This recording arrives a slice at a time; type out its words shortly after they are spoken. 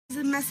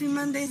A messy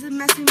Mondays, a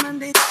messy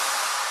Monday.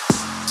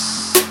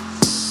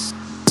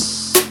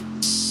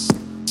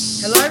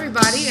 Hello,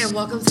 everybody, and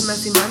welcome to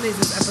Messy Mondays.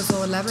 It's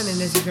episode 11, and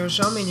this is your girl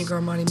Showme and your girl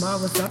Marty Mar.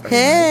 What's up, everybody?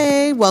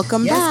 Hey,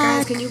 welcome back. back.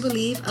 Yes, guys, can you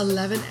believe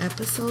 11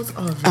 episodes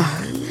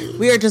already?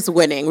 We are just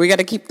winning. We got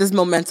to keep this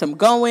momentum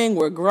going.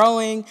 We're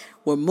growing.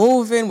 We're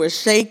moving. We're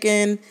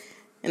shaking.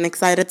 And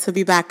excited to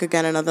be back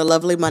again another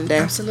lovely Monday.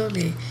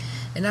 Absolutely.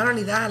 And not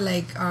only that,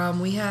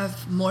 we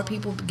have more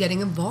people getting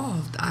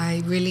involved.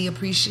 I really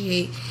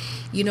appreciate,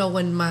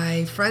 when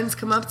my friends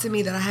come up to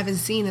me that I haven't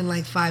seen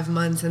in 5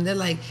 months, and they're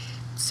like,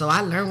 so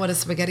I learned what a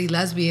spaghetti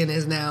lesbian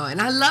is now.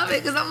 And I love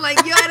it because I'm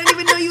like, yo, I didn't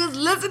even know you was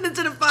listening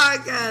to the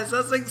podcast.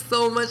 That's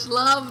so much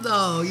love,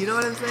 though. You know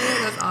what I'm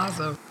saying? That's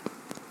awesome.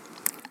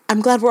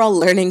 I'm glad we're all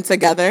learning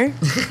together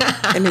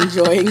and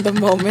enjoying the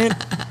moment.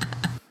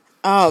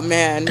 Oh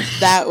man,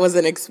 that's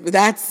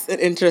an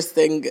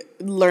interesting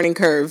learning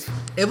curve.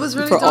 It was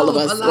really for dope. All of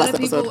us. A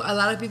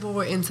lot of people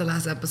were into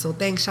last episode.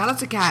 Thanks. Shout out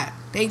to Kat.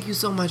 Thank you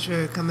so much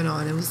for coming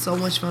on. It was so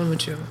much fun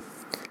with you.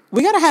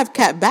 We gotta have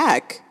Kat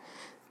back.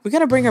 We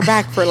gotta bring her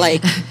back for a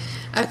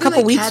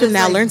couple weeks from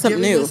now. Learn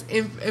something new.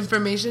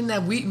 Information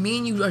that me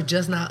and you are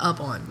just not up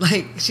on.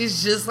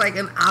 She's just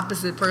an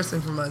opposite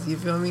person from us. You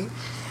feel me?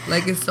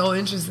 It's so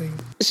interesting.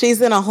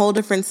 She's in a whole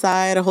different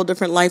side, a whole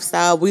different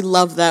lifestyle. We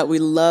love that. We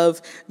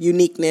love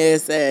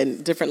uniqueness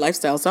and different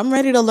lifestyles. So I'm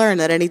ready to learn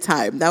at any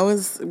time. That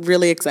was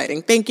really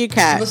exciting. Thank you,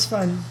 Kat. It was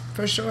fun.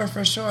 For sure,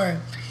 for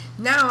sure.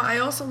 Now, I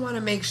also want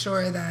to make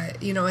sure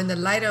that, in the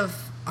light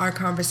of our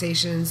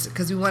conversations,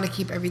 because we want to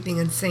keep everything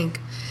in sync.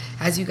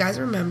 As you guys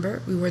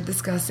remember, we were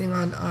discussing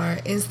on our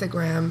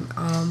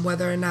Instagram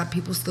whether or not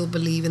people still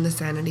believe in the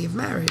sanity of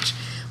marriage.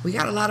 We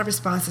got a lot of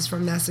responses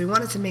from that, so we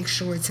wanted to make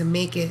sure to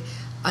make it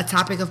a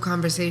topic of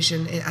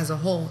conversation as a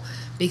whole,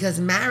 because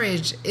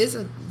marriage is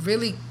a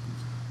really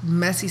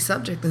messy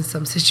subject in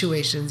some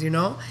situations,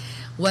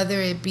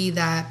 whether it be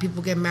that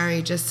people get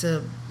married just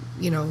to,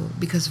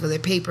 because for their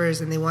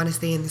papers and they want to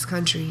stay in this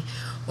country,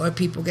 or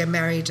people get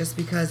married just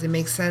because it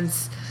makes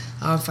sense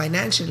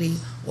financially,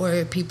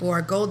 or people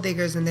are gold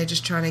diggers and they're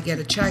just trying to get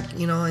a check,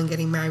 and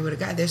getting married with a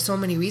guy. There's so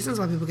many reasons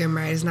why people get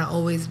married. It's not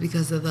always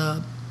because of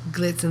the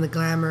glitz and the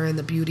glamour and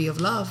the beauty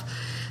of love.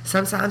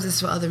 Sometimes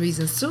it's for other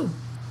reasons too.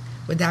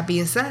 With that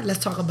being said, let's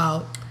talk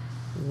about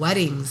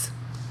weddings.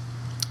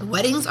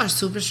 Weddings are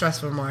super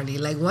stressful, Marty.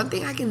 One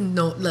thing I can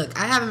know, look,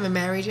 I haven't been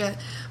married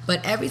yet,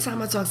 but every time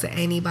I talk to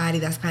anybody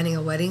that's planning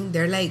a wedding,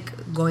 they're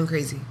going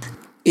crazy.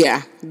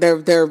 Yeah,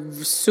 they're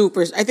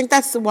super. I think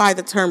that's why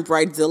the term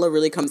bridezilla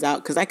really comes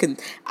out, because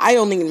I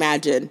only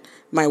imagine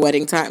my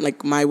wedding time,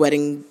 my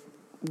wedding,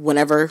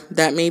 whenever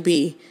that may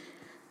be.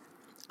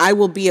 I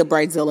will be a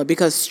bridezilla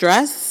because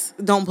stress,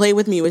 don't play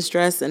with me with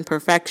stress and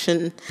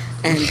perfection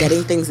and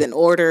getting things in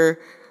order.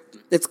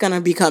 It's going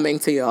to be coming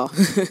to y'all.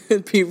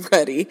 Be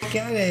ready. I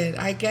get it.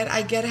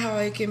 I get how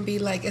it can be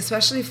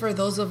especially for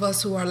those of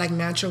us who are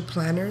natural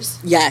planners.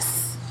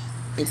 Yes,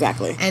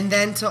 exactly. And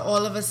then to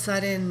all of a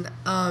sudden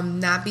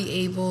not be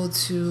able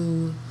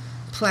to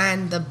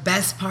plan the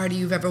best party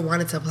you've ever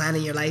wanted to plan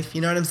in your life. You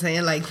know what I'm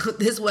saying?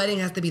 This wedding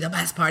has to be the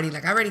best party.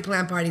 I already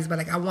planned parties,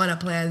 but I want to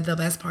plan the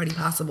best party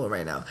possible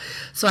right now.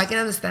 So I can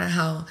understand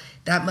how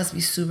that must be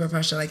super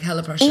pressure,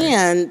 hella pressure.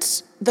 And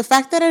the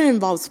fact that it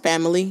involves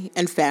family,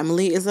 and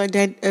family is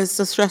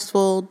a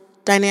stressful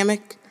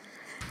dynamic.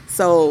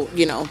 So,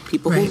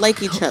 people who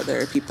like each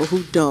other, people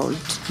who don't,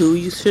 who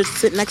you should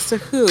sit next to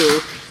who.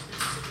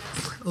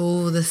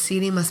 Oh, the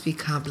seating must be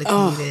complicated.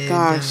 Oh,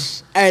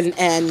 gosh.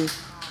 And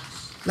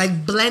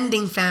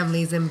blending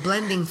families and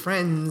blending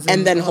friends.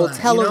 And then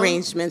hotel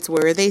arrangements.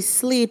 Where are they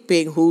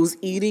sleeping? Who's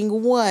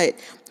eating what?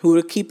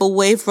 Who to keep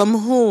away from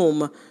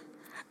whom?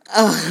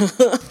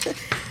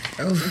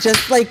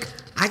 Just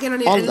I can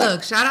only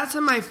look. Shout out to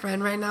my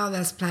friend right now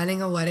that's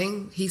planning a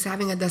wedding. He's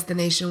having a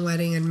destination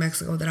wedding in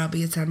Mexico that I'll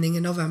be attending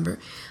in November.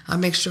 I'll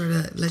make sure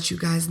to let you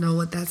guys know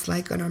what that's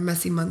like on our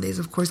Messy Mondays.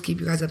 Of course, keep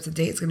you guys up to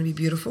date. It's going to be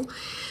beautiful.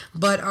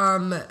 But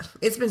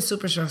it's been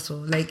super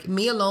stressful.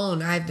 Me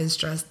alone, I've been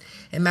stressed.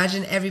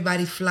 Imagine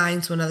everybody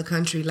flying to another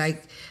country.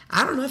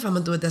 I don't know if I'm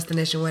going to do a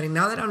destination wedding.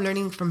 Now that I'm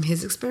learning from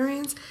his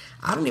experience,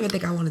 I don't even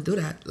think I want to do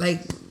that.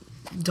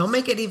 Don't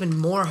make it even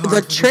more hard.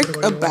 The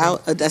trick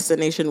about a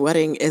destination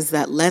wedding is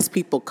that less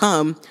people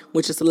come,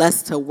 which is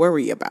less to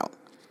worry about.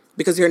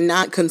 Because you're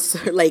not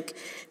concerned,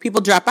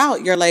 people drop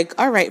out, you're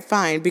all right,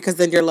 fine. Because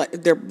then you're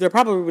they're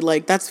probably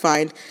that's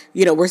fine.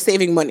 We're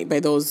saving money by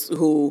those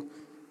who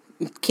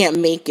can't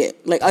make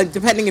it.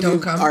 Depending if you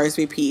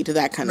RSVP to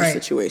that kind of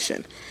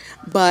situation.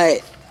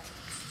 But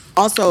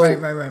also,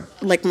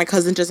 right. My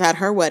cousin just had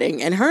her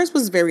wedding, and hers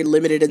was very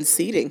limited in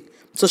seating.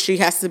 So she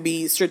has to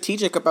be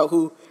strategic about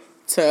who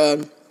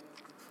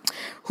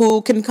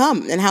can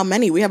come and how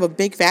many. We have a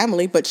big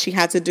family, but she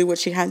had to do what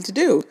she had to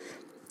do,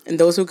 and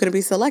those who couldn't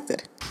be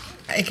selected.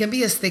 It can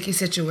be a sticky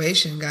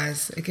situation,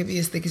 guys. It can be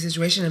a sticky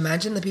situation.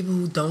 Imagine the people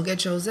who don't get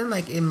chosen.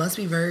 It must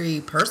be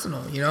very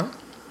personal, Yeah.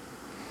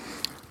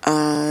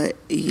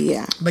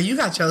 But you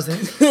got chosen.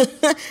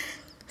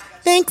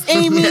 Thanks,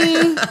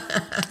 Amy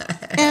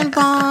and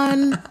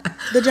Vaughn,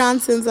 the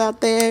Johnsons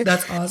out there.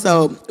 That's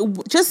awesome. So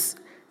just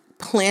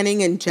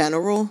planning in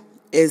general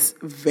is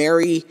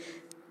very,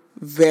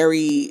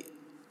 very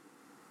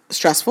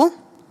stressful.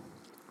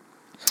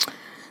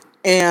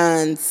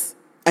 And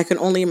I can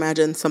only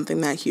imagine something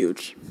that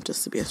huge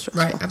just to be a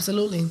stressful. Right,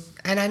 absolutely.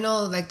 And I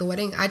know, like, the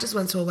wedding, I just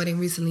went to a wedding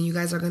recently. You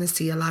guys are going to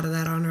see a lot of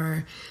that on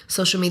our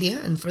social media.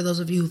 And for those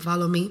of you who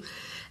follow me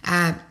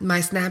at my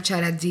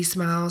Snapchat at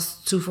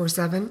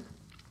dsmiles247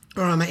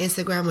 or on my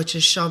Instagram, which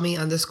is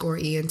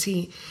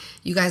showme_ENT,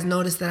 you guys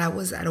noticed that I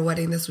was at a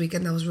wedding this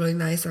weekend. That was really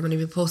nice. I'm going to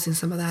be posting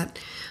some of that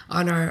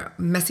on our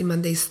Messy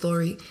Monday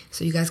story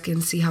so you guys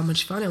can see how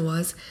much fun it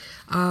was.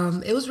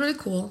 It was really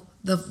cool.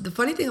 The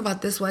funny thing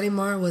about this wedding,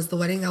 Mar, was the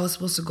wedding I was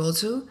supposed to go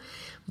to,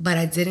 but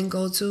I didn't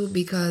go to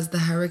because the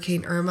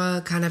Hurricane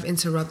Irma kind of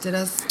interrupted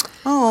us.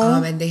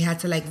 Oh. And they had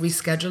to, like,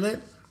 reschedule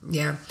it.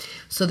 Yeah.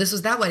 So this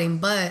was that wedding.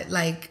 But,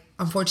 like,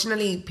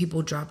 unfortunately,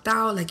 people dropped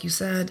out, like you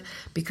said,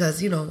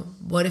 because, you know,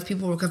 what if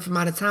people were coming from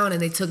out of town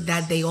and they took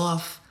that day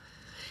off?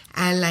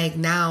 And, like,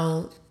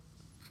 now,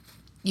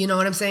 you know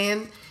what I'm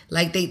saying?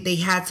 Like, they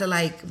had to,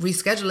 like,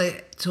 reschedule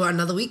it to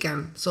another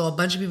weekend. So a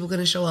bunch of people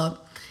couldn't show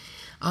up.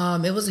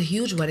 It was a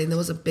huge wedding. There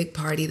was a big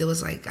party. There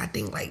was, like, I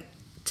think, like,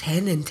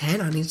 10 and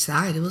 10 on each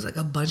side. It was, like,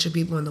 a bunch of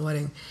people in the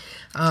wedding.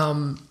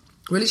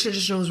 Really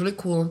traditional. It was really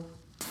cool.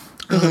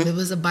 It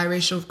was a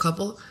biracial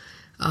couple.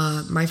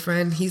 My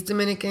friend, he's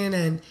Dominican,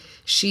 and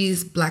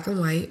she's black and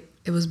white.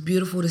 It was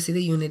beautiful to see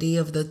the unity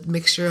of the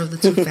mixture of the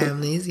two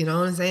families. You know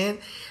what I'm saying?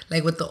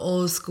 Like, with the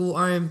old school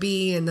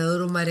R&B and the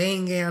little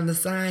merengue on the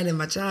side and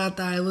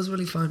bachata. It was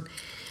really fun.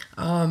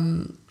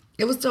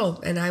 It was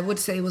dope, and I would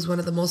say it was one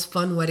of the most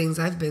fun weddings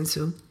I've been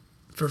to,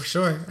 for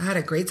sure. I had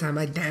a great time.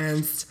 I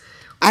danced.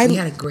 We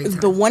had a great time.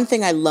 The one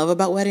thing I love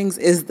about weddings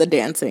is the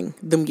dancing,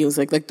 the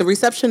music. Like, the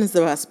reception is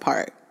the best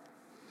part.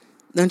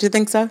 Don't you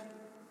think so?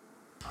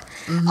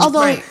 Mm-hmm.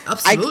 Although, right,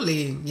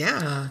 absolutely,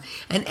 yeah.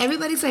 And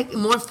everybody's, like,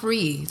 more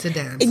free to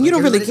dance. And you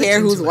don't really care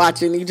who's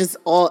watching. You just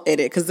all in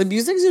it because the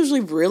music's usually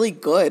really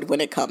good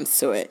when it comes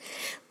to it.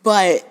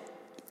 But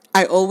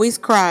I always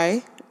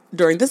cry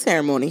during the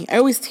ceremony. I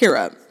always tear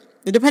up.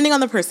 Depending on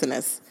the person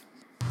is.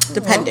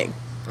 Depending.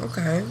 Oh,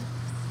 okay.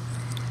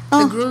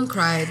 The groom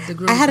cried.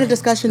 I had a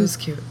discussion. It was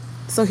cute.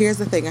 So here's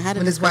the thing. I had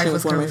a discussion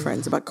with one of my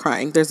friends about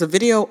crying. There's a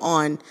video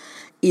on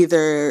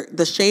either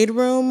the Shade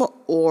Room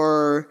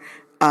or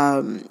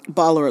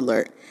Baller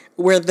Alert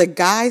where the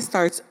guy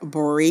starts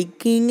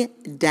breaking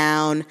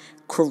down,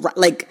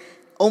 like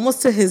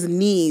almost to his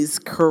knees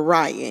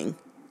crying,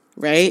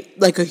 right?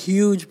 Like a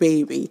huge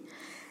baby.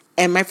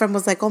 And my friend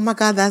was like, oh, my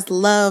God, that's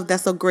love.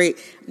 That's so great.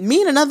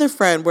 Me and another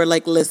friend were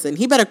like, listen,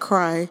 he better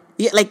cry.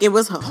 Yeah, like, it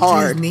was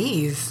hard. His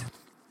knees.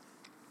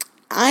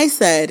 I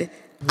said,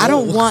 I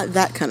don't want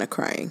that kind of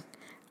crying.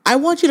 I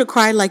want you to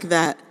cry like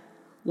that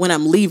when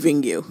I'm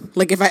leaving you.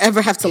 Like, if I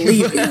ever have to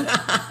leave you.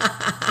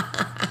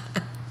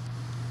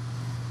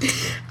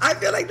 I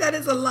feel like that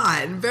is a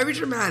lot and very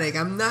dramatic.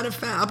 I'm not a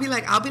fan. I'll be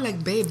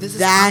like, babe, this is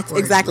that's awkward.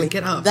 Exactly. Like,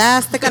 get up.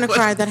 That's the kind of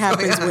cry that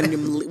happens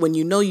when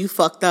you know you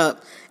fucked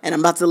up and I'm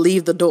about to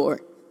leave the door.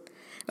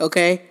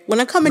 Okay, when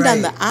I'm coming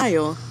down the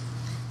aisle.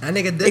 That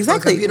nigga did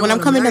exactly. When I'm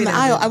coming down the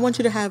aisle, I want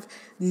you to have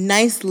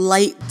nice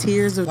light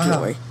tears of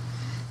joy.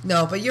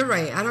 No, but you're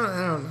right. I don't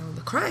know.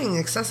 The crying,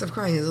 excessive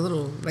crying, is a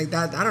little like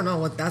that. I don't know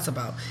what that's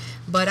about.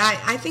 But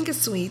I think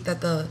it's sweet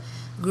that the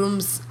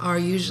grooms are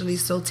usually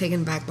so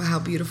taken back by how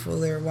beautiful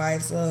their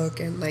wives look,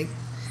 and like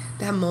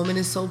that moment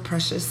is so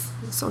precious.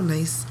 It's so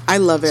nice. I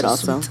love it so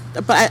also.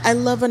 Sweet. But I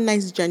love a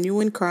nice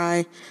genuine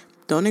cry.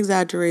 Don't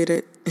exaggerate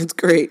it. It's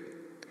great.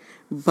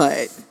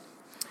 But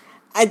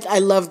I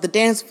love the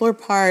dance floor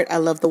part. I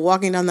love the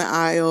walking down the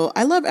aisle.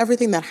 I love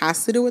everything that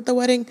has to do with the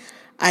wedding.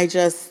 I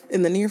just,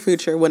 in the near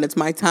future, when it's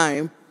my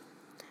time,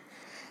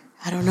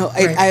 I don't know.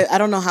 Right. I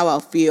don't know how I'll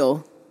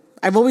feel.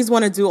 I've always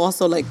wanted to do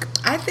also like...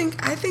 I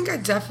think I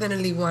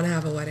definitely want to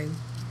have a wedding.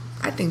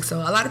 I think so.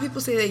 A lot of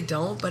people say they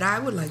don't, but I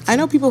would like to. I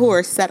know people who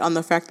are set on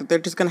the fact that they're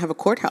just going to have a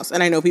courthouse.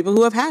 And I know people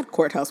who have had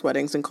courthouse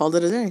weddings and called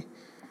it a day.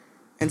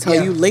 And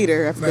tell you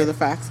later after the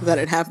fact that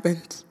it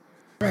happened.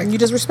 Right. And you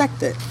just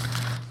respect it.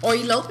 Or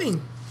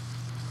eloping.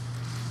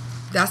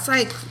 That's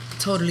like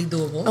totally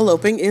doable.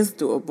 Eloping is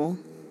doable.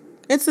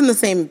 It's in the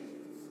same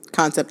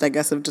concept, I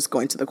guess, of just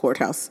going to the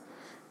courthouse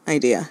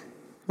idea,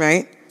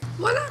 right?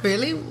 Well, not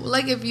really.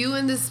 Like, if you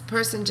and this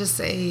person just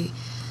say,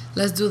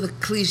 let's do the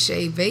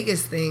cliche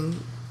Vegas thing,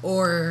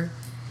 or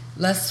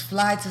let's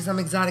fly to some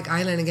exotic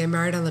island and get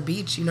married on the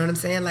beach, you know what I'm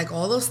saying? Like,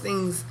 all those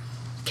things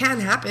can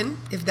happen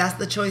if that's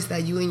the choice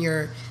that you and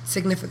your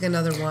significant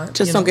other want.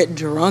 Just don't get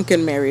drunk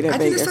and married at Vegas. I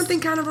think there's something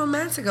kind of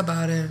romantic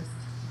about it.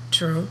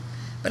 True.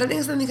 But I think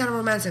there's something kind of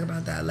romantic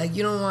about that. Like,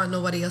 you don't want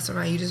nobody else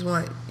around. You just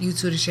want you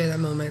two to share that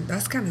moment.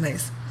 That's kind of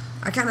nice.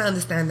 I kind of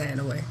understand that in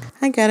a way.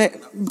 I get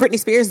it. Britney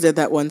Spears did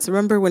that once.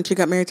 Remember when she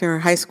got married to her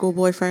high school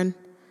boyfriend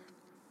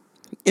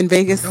in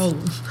Vegas? Oh,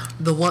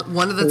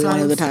 one of the times? One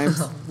of the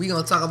times. We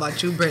going to talk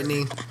about you,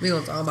 Britney. We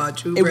going to talk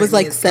about you, Britney. It was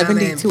like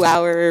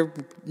 72-hour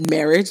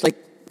marriage.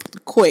 Like,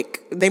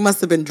 quick. They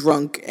must have been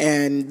drunk,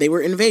 and they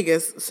were in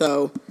Vegas,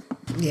 so.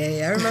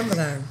 Yeah, I remember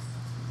that.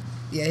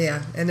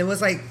 Yeah, and it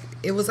was like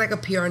a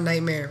PR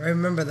nightmare. I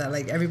remember that.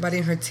 Like everybody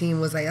in her team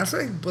was like, that's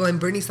when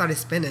Britney started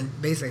spinning.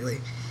 Basically,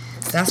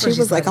 that's when she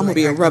was like, "I'm gonna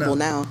be a rebel up.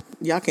 now.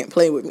 Y'all can't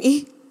play with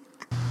me."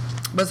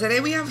 But today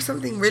we have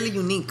something really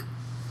unique,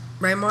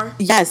 right, Mar?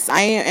 Yes,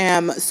 I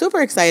am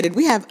super excited.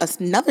 We have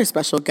another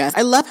special guest.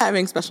 I love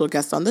having special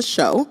guests on the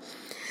show.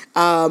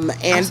 And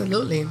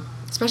absolutely.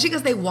 Especially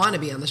because they want to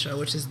be on the show,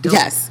 which is dope.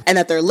 Yes, and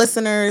that they're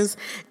listeners,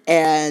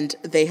 and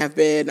they have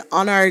been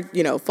on our,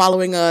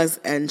 following us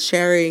and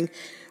sharing,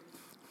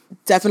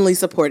 definitely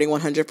supporting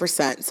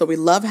 100%. So we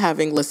love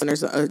having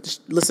listeners and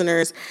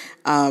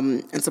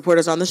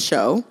supporters on the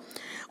show.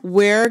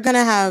 We're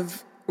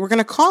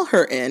gonna call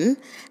her in.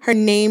 Her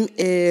name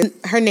is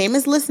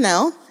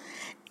Lisnell,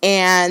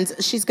 and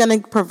she's gonna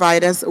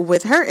provide us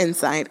with her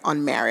insight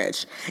on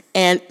marriage,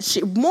 and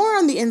more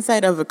on the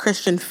insight of a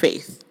Christian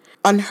faith.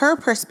 On her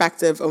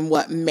perspective on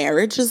what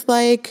marriage is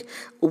like,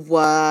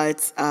 Hello?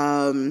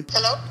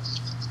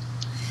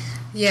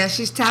 Yeah,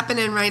 she's tapping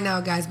in right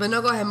now, guys. But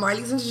no, go ahead.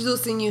 Marley's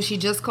introducing you. She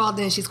just called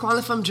in. She's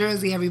calling from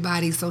Jersey,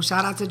 everybody. So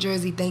shout out to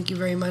Jersey. Thank you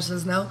very much,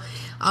 Lisnell.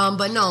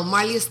 But no,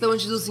 Marley is still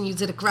introducing you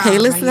to the crowd. Hey,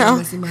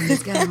 Lisnell.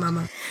 Right, go ahead,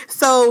 mama.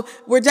 So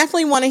we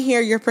definitely want to hear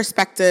your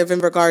perspective in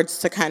regards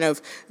to kind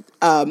of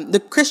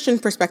the Christian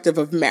perspective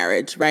of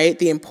marriage, right?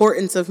 The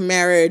importance of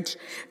marriage,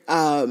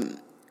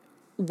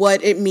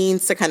 what it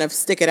means to kind of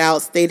stick it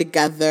out, stay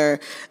together,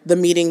 the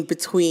meeting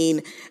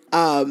between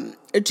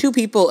two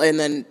people, and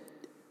then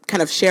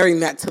kind of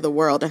sharing that to the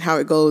world and how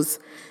it goes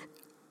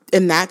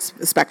in that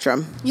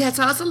spectrum. Yeah,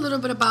 tell us a little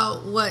bit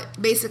about what,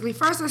 basically,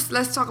 first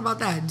let's talk about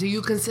that. Do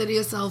you consider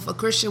yourself a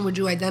Christian? Would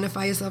you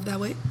identify yourself that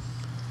way?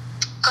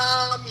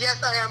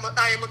 Yes, I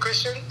am a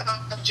Christian.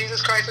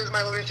 Jesus Christ is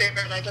my Lord and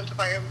Savior, and I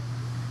identify him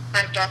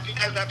as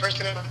that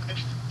person in my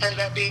life, as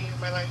that being in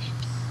my life.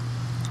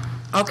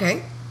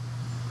 Okay.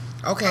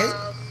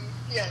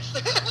 Yes.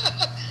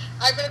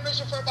 I've been a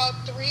Christian for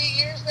about 3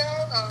 years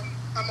now.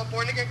 I'm a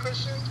born-again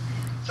Christian,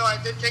 so I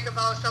did take a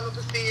vow of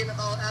celibacy and a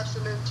vow of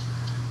abstinence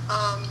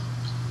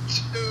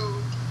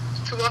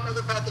to walk on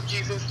the path of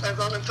Jesus as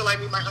long until I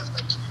meet my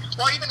husband.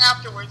 Or even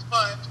afterwards,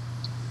 but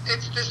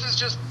this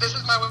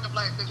is my way of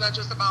life. It's not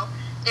just about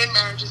in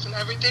marriages and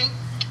everything,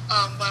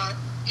 but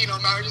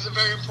marriage is a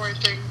very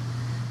important thing,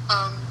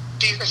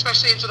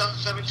 especially in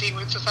 2017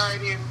 with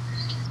society and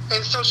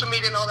social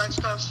media and all that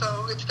stuff.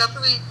 So it's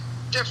definitely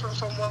different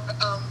from what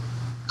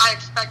I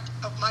expect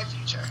of my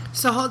future.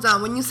 So hold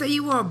on. When you say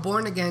you were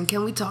born again,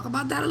 can we talk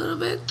about that a little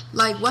bit?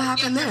 Like, what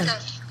happened there?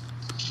 Yes.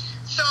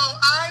 So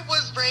I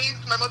was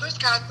raised, my mother's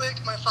Catholic,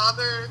 my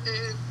father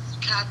is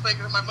Catholic,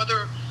 and my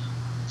mother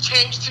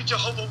changed to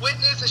Jehovah's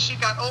Witness as she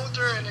got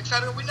older and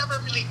etc. We never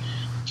really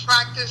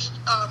practiced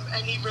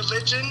any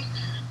religion.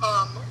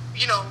 I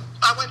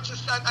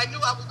knew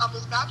I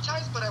was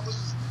baptized, but it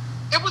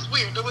was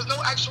weird. There was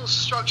no actual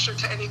structure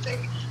to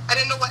anything. I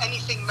didn't know what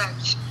anything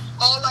meant.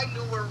 All I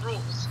knew were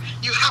rules.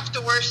 You have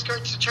to wear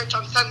skirts to church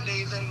on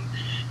Sundays, and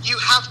you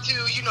have to,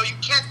 you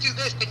can't do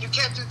this and you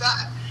can't do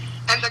that.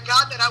 And the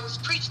God that I was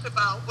preached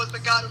about was the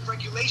God of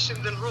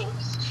regulations and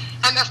rules.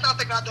 And that's not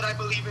the God that I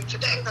believe in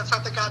today. That's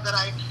not the God that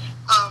I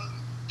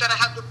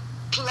have the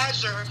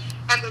pleasure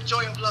and the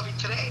joy of loving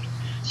today.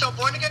 So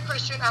born again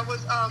Christian, I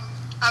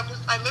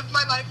lived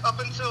my life up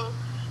until,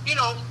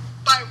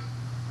 by,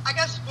 I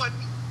guess what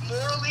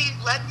morally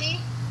led me,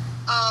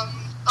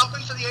 up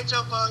until the age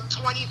of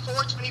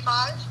 24,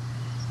 25.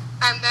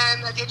 And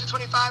then at the age of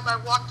 25, I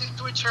walked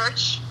into a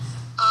church.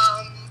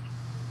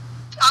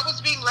 I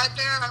was being led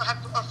there. I had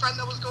a friend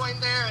that was going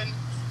there, and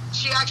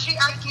she actually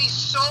asked me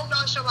so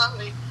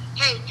nonchalantly,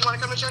 hey, you want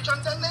to come to church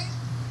on Sundays?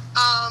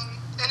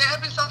 And it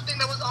had been something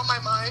that was on my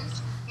mind.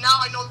 Now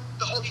I know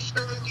the Holy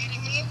Spirit was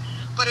leading me,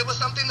 but it was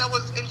something that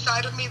was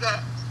inside of me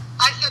that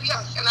I said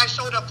yes, and I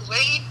showed up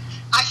late.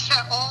 I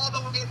sat all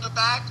the way in the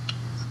back,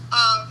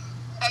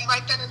 and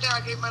right then and there,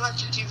 I gave my life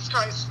to Jesus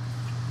Christ.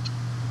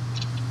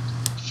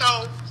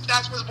 So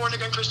that's what born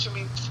again Christian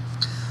means.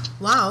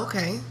 Wow.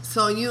 Okay.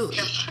 So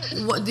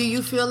what do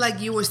you feel like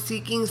you were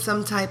seeking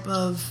some type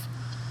of,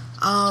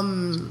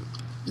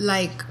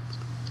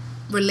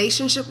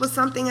 relationship with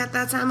something at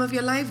that time of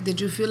your life? Did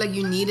you feel like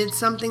you needed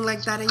something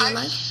like that in your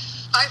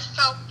life? I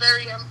felt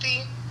very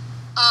empty.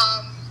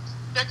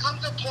 There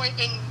comes a point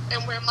in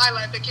my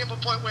life, there came a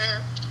point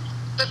where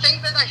the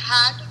things that I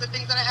had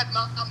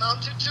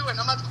amounted to, and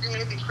I'm not talking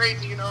anything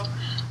crazy, they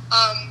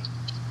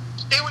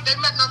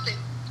meant nothing.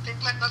 They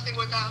meant nothing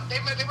without.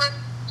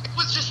 It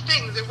was just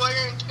things. It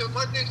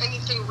wasn't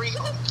anything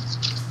real.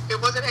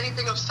 It wasn't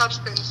anything of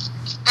substance.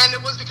 And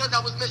it was because I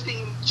was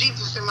missing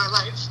Jesus in my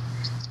life.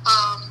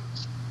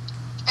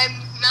 And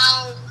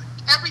now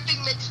everything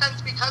makes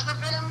sense because of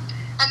him.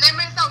 And they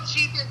may sound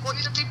cheesy and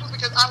corny to people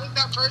because I was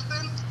that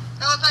person.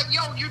 And I was like,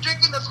 yo, you're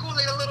drinking the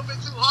Kool-Aid a little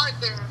bit too hard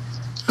there.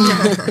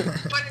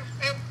 But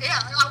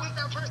I was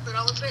that person.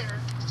 I was there.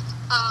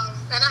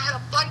 And I had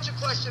a bunch of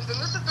questions. And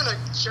this has been a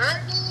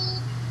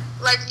journey.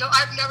 Like, no,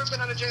 I've never been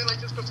on a journey like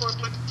this before,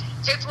 but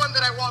it's one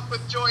that I walk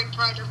with joy and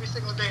pride every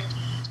single day.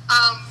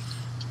 Um,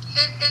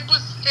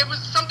 it was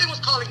something was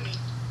calling me,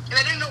 and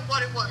I didn't know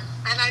what it was.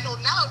 And I know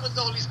now it was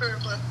the Holy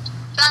Spirit, but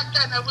back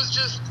then it was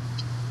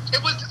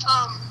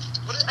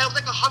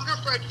like a hunger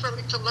for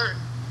me to learn.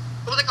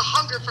 It was like a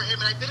hunger for Him,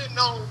 and I didn't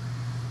know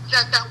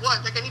that was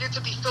like I needed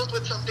to be filled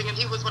with something, and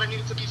He was what I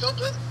needed to be filled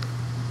with.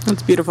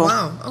 That's beautiful.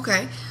 Wow.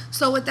 Okay.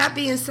 So with that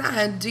being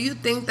said, do you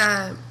think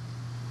that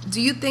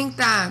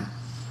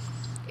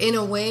in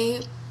a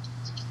way,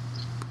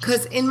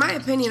 because in my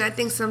opinion, I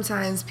think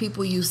sometimes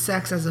people use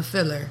sex as a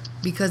filler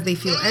because they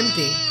feel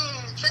empty.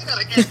 Say that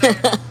again.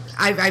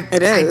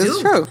 It is. I do. It's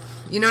true.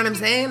 You know what I'm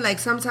saying? Like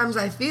sometimes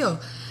I feel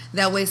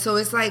that way. So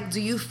it's like, do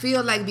you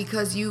feel like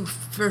because you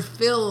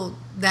fulfill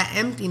that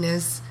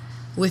emptiness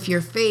with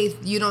your faith,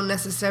 you don't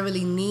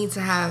necessarily need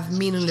to have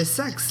meaningless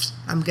sex?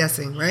 I'm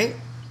guessing, right?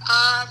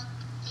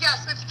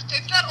 Yes,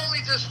 it's not only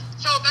just,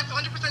 so that's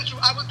 100% true.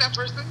 I was that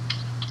person.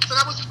 So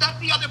that's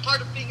the other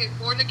part of being a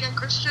born again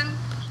Christian.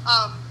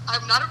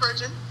 I'm not a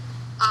virgin.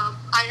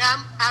 I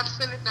am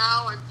abstinent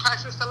now. I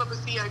practice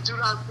celibacy. I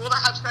will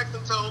not have sex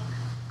until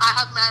I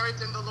have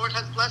marriage, and the Lord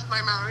has blessed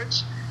my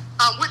marriage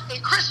with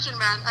a Christian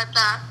man at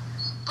that.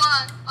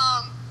 But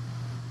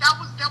that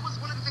was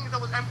one of the things that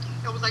was empty.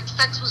 It was like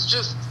sex was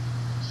just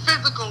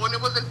physical, and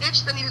it was an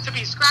itch that needed to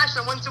be scratched.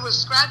 And once it was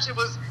scratched, it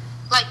was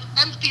like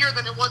emptier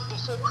than it was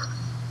before,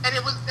 and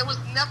it was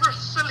never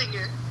filling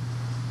it.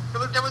 There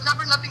was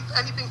never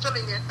anything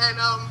filling it. And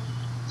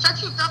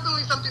sex is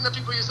definitely something that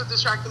people used to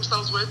distract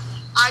themselves with.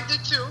 I did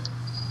too.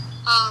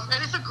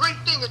 And it's a great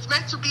thing. It's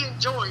meant to be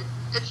enjoyed.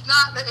 It's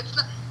not.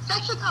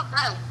 Sex is not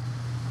bad.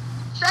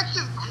 Sex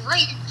is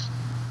great.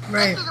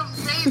 Right. Sex is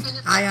amazing.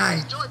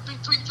 It's enjoyed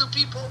between two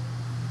people,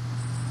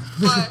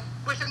 but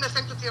within the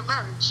sanctity of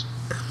marriage.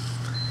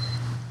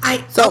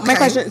 My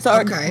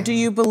question, do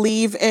you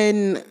believe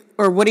in,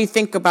 or what do you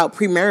think about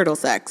premarital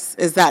sex?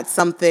 Is that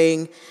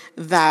something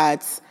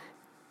that,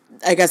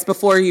 I guess,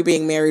 before you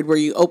being married, were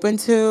you open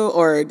to,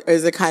 or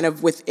is it kind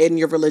of within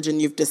your religion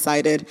you've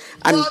decided?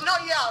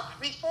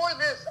 Before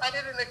this, I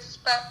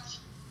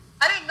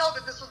didn't know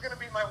that this was going to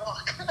be my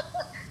walk.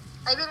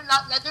 I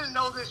didn't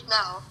know this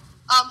now.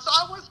 So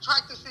I was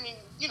practicing,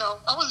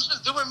 I was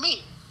just doing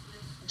me.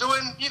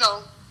 Doing,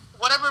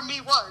 whatever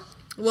me was.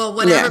 Well,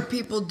 whatever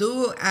people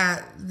do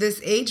at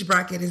this age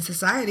bracket in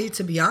society,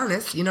 to be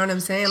honest, you know what I'm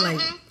saying? Mm-hmm.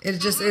 Like, it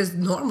just is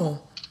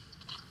normal.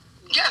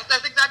 Yes,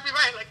 that's exactly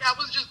right. Like, I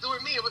was just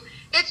doing me.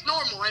 It's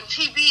normal, and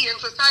TV and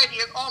society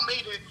has all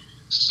made it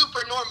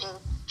super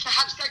normal to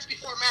have sex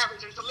before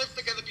marriage and to live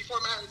together before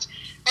marriage.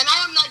 And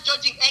I am not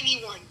judging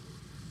anyone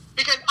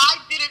because I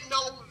didn't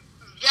know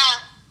that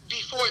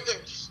before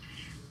this.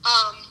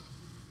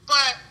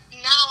 But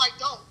now I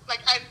don't.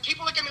 Like,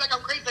 people look at me like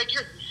I'm crazy. Like,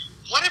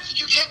 what if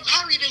you get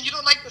married and you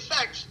don't like the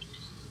sex?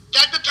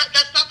 That's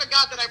not the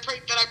God that I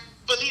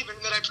believe in,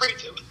 that I pray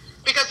to.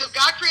 Because if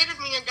God created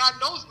me and God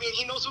knows me and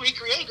He knows who He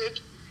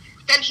created,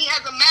 then He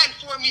has a man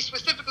for me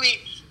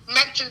specifically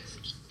meant to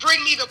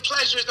bring me the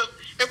pleasures of,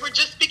 if we're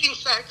just speaking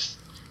sex,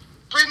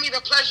 bring me the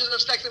pleasures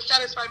of sex and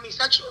satisfy me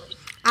sexually.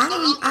 I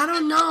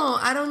don't know.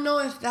 I don't know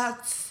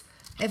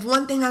if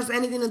one thing has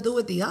anything to do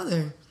with the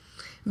other.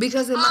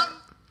 Because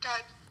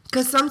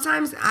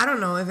sometimes, I don't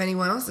know if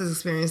anyone else has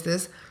experienced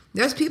this,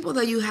 there's people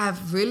that you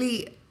have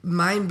really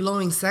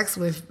mind-blowing sex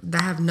with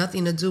that have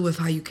nothing to do with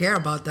how you care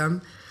about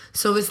them.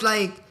 So it's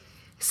like,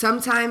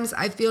 sometimes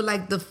I feel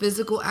like the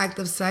physical act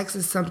of sex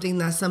is something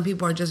that some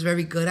people are just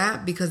very good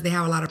at because they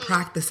have a lot of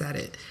practice at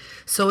it.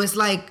 So it's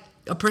like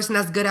a person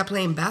that's good at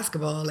playing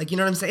basketball. Like, you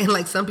know what I'm saying?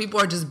 Like, some people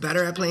are just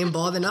better at playing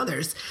ball than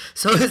others.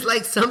 So it's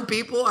like some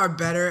people are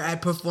better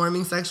at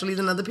performing sexually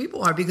than other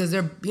people are because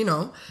they're,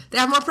 they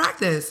have more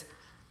practice.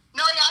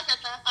 No, yeah, I get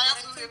that. I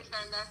absolutely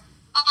understand that.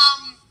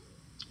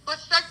 But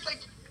sex,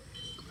 like,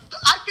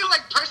 I feel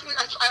like personally,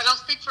 and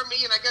I'll speak for me,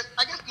 and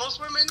I guess most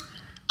women,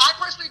 I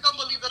personally don't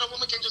believe that a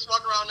woman can just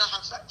walk around and not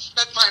have sex.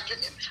 That's my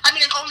opinion. I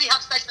mean, and only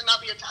have sex and not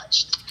be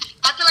attached.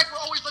 I feel like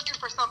we're always looking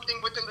for something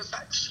within the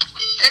sex.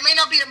 It may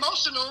not be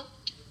emotional,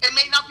 it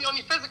may not be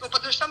only physical,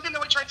 but there's something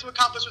that we're trying to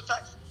accomplish with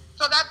sex.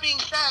 So that being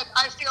said,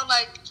 I feel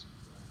like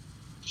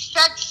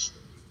sex,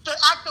 the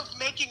act of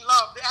making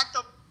love, the act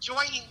of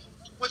joining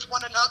with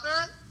one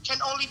another can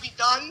only be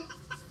done,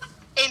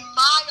 in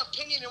my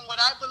opinion and what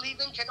I believe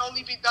in, can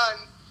only be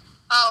done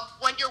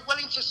when you're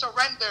willing to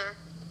surrender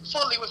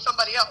fully with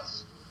somebody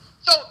else.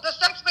 So the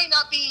sex may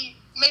not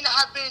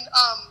have been,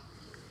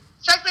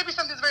 sex may be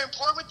something that's very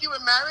important with you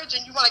in marriage,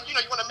 and you want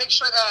to make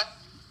sure that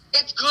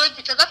it's good,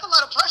 because that's a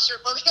lot of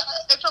pressure, but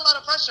it's a lot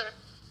of pressure.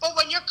 But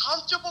when you're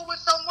comfortable with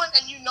someone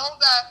and you know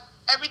that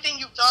everything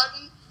you've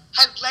done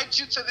has led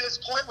you to this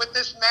point with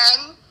this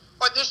man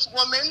or this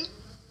woman,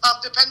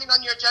 depending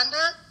on your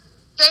gender,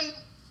 then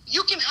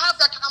you can have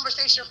that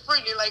conversation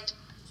freely. Like,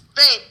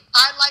 babe,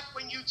 I like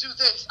when you do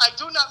this. I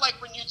do not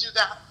like when you do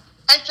that.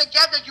 And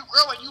together you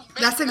grow and you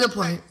make That's a good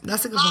point.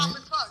 That's a good point.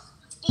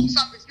 Boom,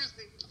 stop, excuse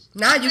me.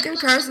 Nah, you can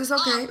curse. It's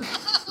okay.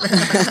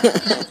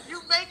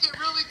 You make it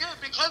really good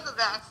because of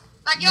that.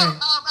 Like, yo,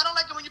 I don't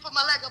like it when you put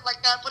my leg up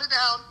like that. that, put it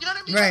down. You know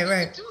what I mean? Right, like,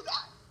 right. You can do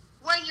that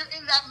when you're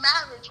in that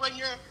marriage, when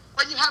you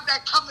have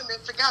that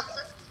covenant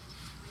together.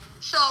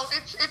 So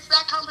it's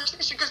that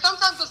conversation, because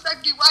sometimes the sex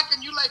be whack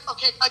and you like,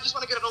 okay, I just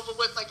want to get it over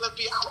with, like, let's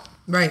be out.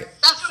 Right.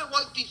 That's what it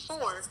was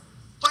before.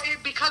 But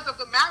because of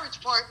the marriage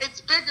part,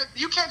 it's bigger.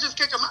 You can't just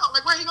kick him out.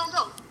 Like, where he gonna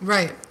go?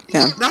 Right.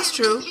 Yeah. That's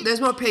true.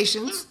 There's more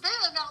patience. He's there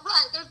now,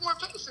 right? There's more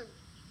patience.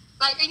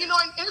 Like, and and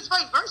it's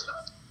vice versa.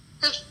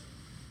 Because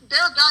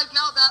there are guys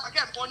now that,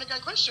 again, born again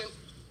Christian.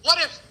 What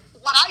if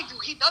what I do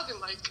he doesn't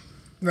like?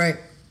 Right.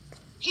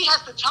 He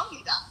has to tell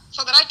me that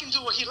so that I can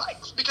do what he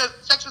likes, because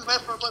sex is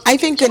meant for a person.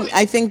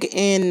 I think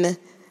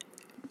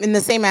in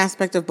the same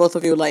aspect of both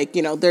of you, like,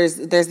 you know, there's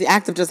the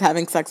act of just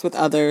having sex with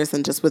others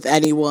and just with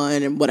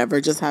anyone and whatever,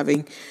 just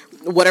having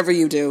whatever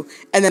you do.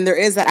 And then there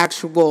is that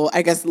actual,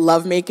 I guess,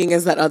 love making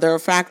is that other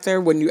factor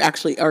when you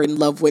actually are in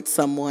love with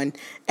someone,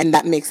 and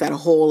that makes that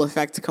whole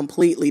effect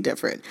completely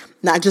different.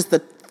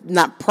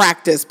 Not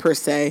practice per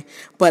se,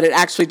 but it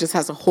actually just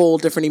has a whole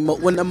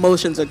different when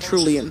emotions are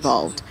truly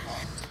involved.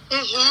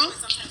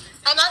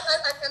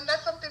 And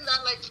that's something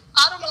that, like,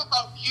 I don't know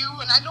about you,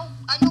 and I know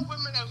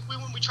women, and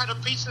when we try to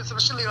preach this,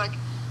 especially like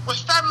with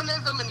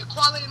feminism and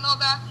equality and all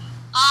that,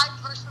 I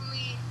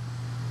personally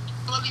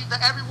believe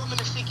that every woman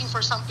is seeking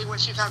for something when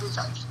she's having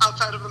sex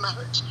outside of the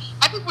marriage.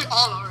 I think we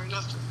all are, in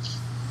essence.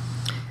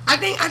 I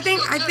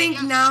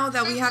think now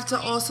that we have to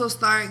also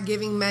start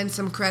giving men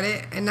some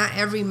credit, and not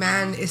every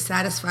man is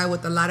satisfied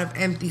with a lot of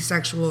empty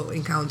sexual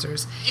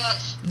encounters.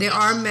 Yes. There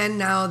are men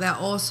now that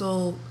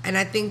also, and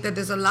I think that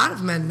there's a lot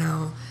of men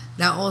now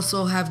that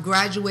also have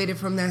graduated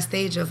from that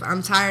stage of,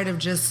 I'm tired of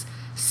just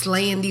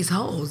slaying these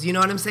hoes. You know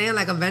what I'm saying?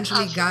 Like,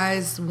 eventually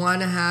guys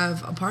want to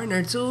have a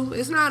partner too.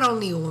 It's not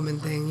only a woman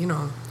thing, you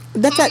know.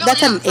 That's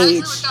an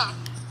age.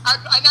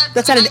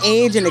 That's at an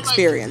age and like,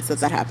 experience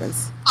that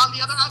happens. On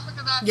the other aspect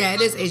of that, yeah,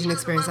 it is age and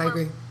experience. I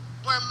agree.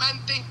 Where men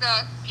think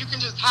that you can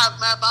just have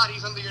mad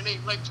bodies under your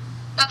name, like,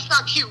 that's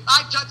not cute.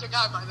 I judge a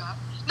guy by that.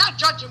 Not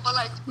judge him, but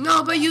like.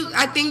 No, but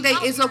I think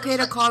that it's okay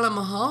to call him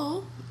a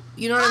hoe.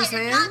 You know what I'm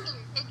saying?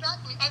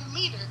 Exactly, and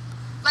mean it.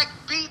 Like,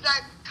 be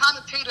that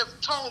connotative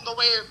tone the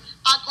way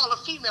I call a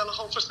female a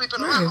hoe for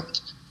sleeping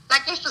around.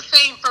 Like, it's the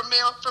same for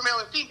male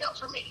and female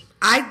for me.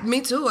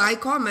 Me too. I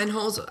call men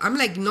hoes. I'm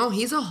like, no,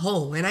 he's a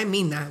hoe, and I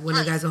mean that when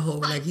a guy's a hoe.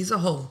 Like, he's a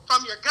hoe.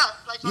 From your gut,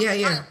 like, from your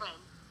diaphragm.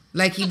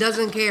 Like, he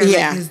doesn't care.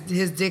 Yeah. Like,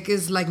 his dick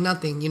is like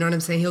nothing. You know what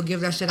I'm saying? He'll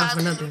give that shit out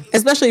for nothing.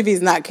 Especially if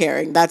he's not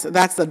caring.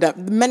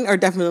 Men are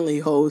definitely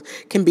hoes.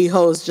 Can be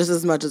hoes just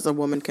as much as a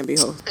woman can be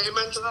hoes.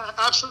 Amen to that.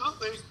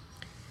 Absolutely.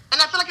 And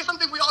I feel like it's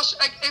something we all should,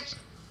 like,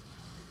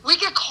 we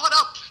get caught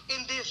up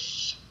in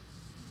this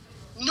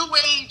new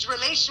age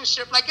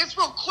relationship. Like, it's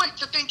real quick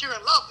to think you're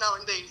in love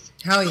nowadays.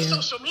 Hell With yeah.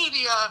 social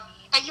media,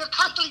 and you're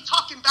constantly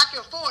talking back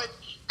and forth.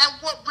 And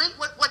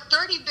what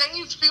 30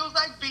 days feels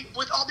like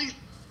with all these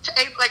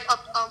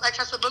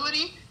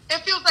accessibility,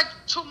 it feels like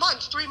 2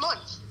 months, 3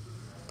 months.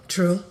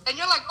 True. And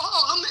you're like,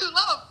 oh, I'm in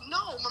love.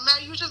 No, my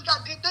man, you just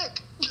got good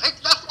dick. Like,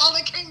 that's all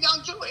it came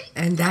down to it.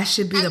 And that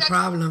should be the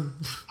problem.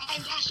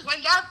 And that's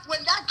when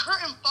that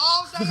curtain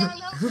falls,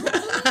 Diana,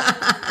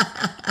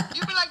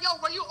 you be like, yo,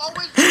 were you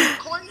always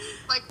corny?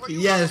 Like, were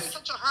you always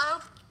such a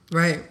herb?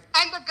 Right.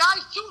 And the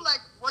guys too,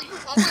 like, were you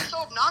always so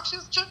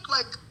obnoxious, chick?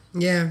 Like,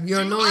 yeah,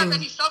 you're do annoying. you have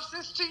any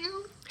substance to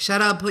you?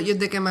 Shut up, put your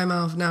dick in my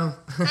mouth now.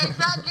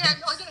 Exactly.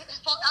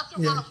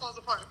 After a while, it falls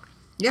apart.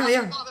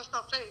 Yeah. All that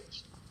stuff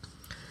fades.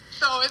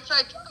 So it's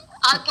like,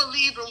 I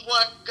believe in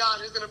what God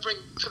is going to bring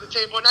to the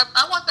table. And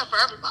I want that for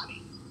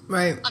everybody.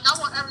 Right. Like, I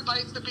want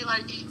everybody to be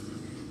like,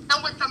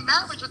 and with the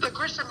marriage, with the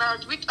Christian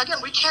marriage, we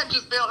can't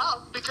just bail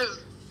out,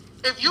 because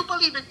if you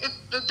believe in it,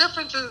 the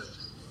difference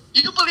is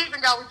you believe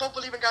in God, we both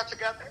believe in God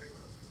together.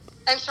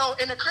 And so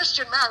in a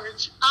Christian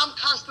marriage, I'm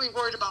constantly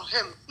worried about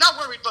him. Not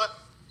worried, but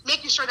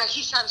making sure that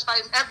he's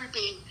satisfied in every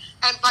being,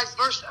 and vice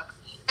versa.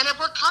 And if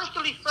we're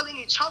constantly filling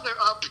each other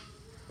up,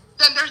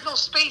 then there's no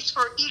space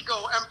for ego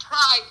and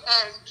pride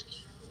and,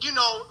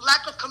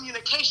 lack of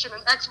communication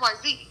and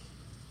XYZ.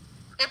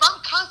 If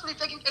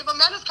a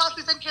man is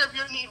constantly taking care of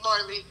your need,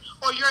 Marley,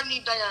 or your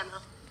need,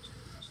 Diana,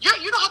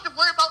 you don't have to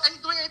worry about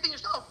doing anything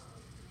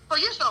for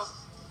yourself.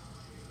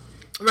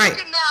 Right. You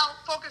can now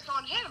focus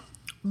on him.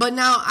 But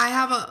now I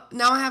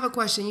have a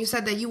question. You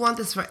said that you want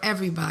this for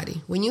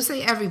everybody. When you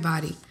say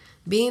everybody,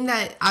 being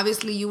that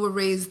obviously you were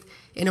raised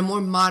in a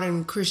more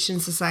modern Christian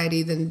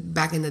society than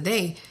back in the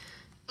day,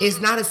 it's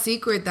not a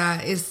secret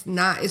that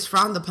it's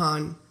frowned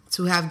upon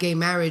to have gay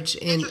marriage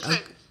in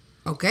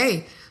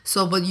okay.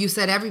 So, but you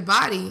said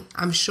everybody.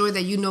 I'm sure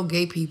that you know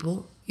gay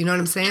people. You know what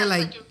I'm saying? Yes,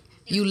 like,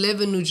 you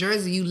live in New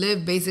Jersey. You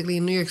live basically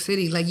in New York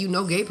City. Like, you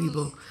know gay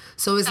people.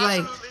 So it's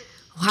Absolutely. like,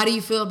 how do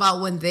you feel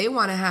about when they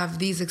want to have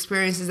these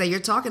experiences that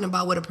you're talking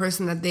about with a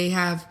person that they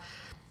have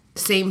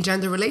same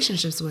gender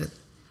relationships with?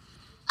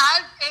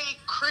 As a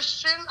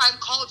Christian, I'm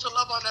called to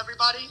love on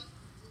everybody.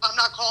 I'm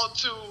not called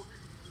to,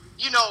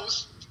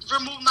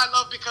 remove my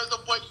love because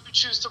of what you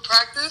choose to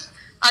practice.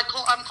 I'm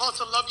called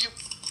to love you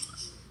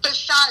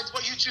besides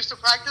what you choose to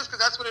practice, because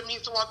that's what it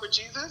means to walk with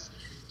Jesus.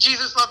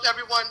 Jesus loved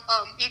everyone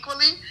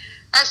equally.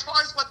 As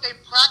far as what they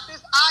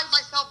practice, I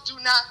myself do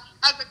not.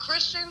 As a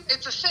Christian,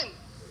 it's a sin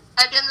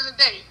at the end of the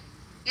day.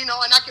 And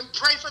I can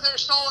pray for their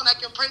soul, and I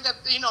can pray that,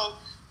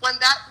 when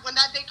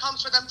that day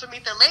comes for them to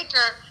meet their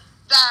maker,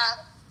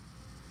 that,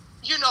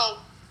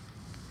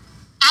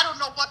 I don't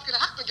know what's going to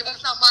happen, because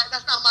that's not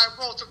my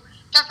role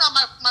that's not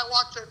my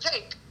walk to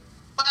take.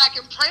 But I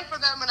can pray for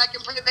them, and I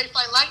can pray that they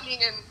find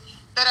lightning, and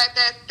that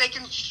they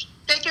can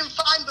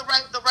find the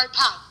right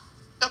path,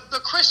 the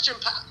Christian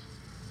path.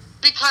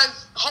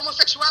 Because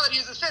homosexuality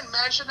is a sin.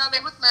 Man should not lay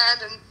with man,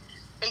 and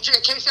in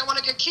case I want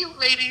to get cute,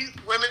 ladies,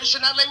 women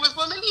should not lay with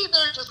women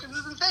either, just because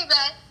it doesn't say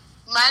that.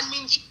 Man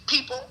means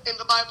people in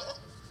the Bible.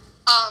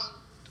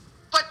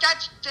 But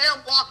that's their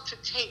walk to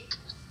take.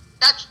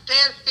 That's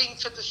their thing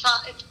to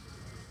decide.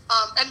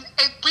 And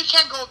we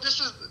can't go, this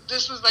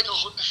is like a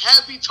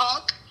heavy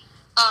talk,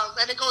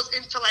 and it goes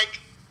into like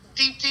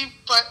deep,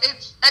 but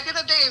it's, at the end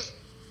of the day, is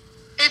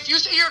if you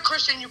say you're a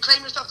Christian, you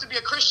claim yourself to be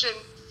a Christian,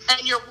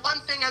 and your one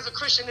thing as a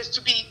Christian is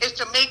to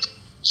make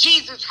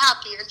Jesus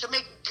happy, and to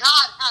make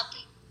God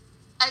happy,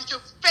 and to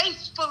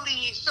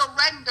faithfully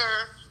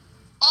surrender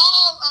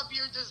all of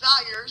your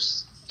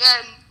desires,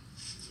 then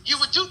you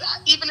would do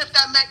that, even if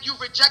that meant you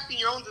rejecting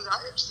your own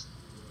desires.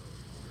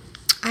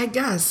 I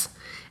guess.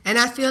 And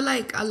I feel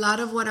like a lot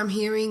of what I'm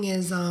hearing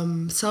is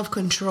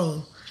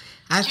self-control.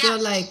 I feel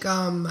like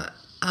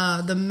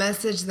the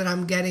message that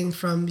I'm getting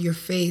from your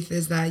faith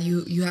is that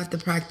you have to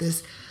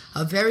practice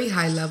a very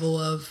high level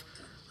of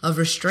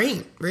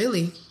restraint,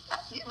 really.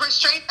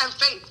 Restraint and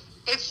faith.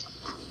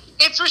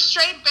 It's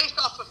restraint based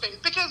off of faith,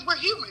 because we're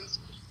humans.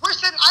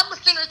 I'm a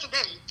sinner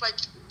today. Like,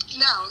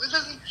 now,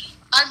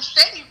 I'm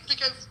saved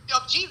because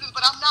of Jesus,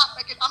 but I'm not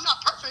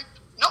perfect.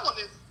 No one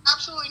is.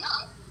 Absolutely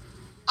not.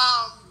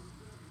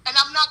 And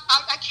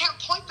I can't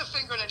point the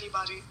finger at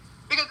anybody,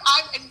 because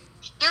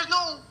there's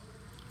no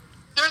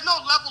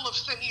level of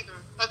sin either.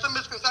 That's a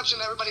misconception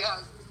that everybody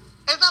has.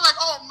 It's not like,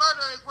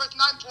 murder is worth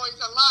 9 points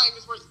and lying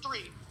is worth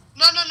 3.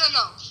 No.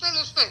 Sin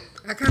is sin.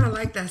 I kind of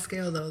like that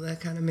scale, though.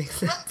 That kind of makes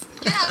sense.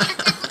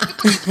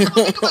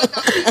 People think about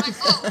that.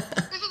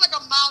 Like, this is like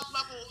a mild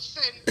level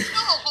sin.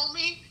 No,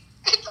 homie.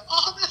 It's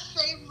all the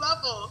same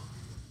level.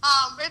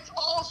 It's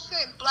all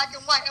sin, black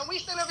and white. And we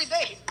sin every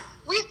day.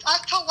 I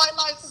tell white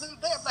lies to this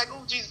day. I'm like,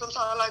 oh, Jesus, I'm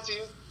sorry I lied to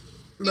you.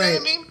 You know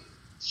what I mean?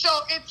 So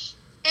it's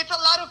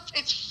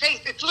it's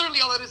faith. It's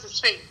literally all it is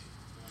faith.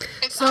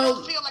 I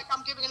don't feel like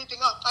I'm giving anything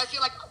up. I feel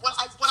like what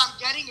I'm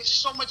getting is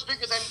so much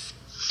bigger than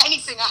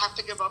anything I have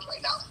to give up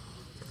right now.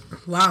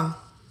 Wow.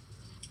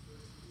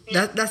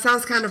 That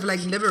sounds kind of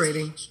like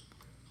liberating.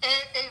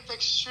 It's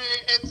extreme.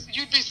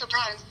 You'd be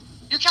surprised.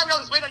 You carry all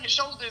this weight on your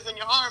shoulders and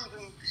your arms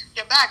and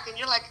your back, and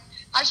you're like,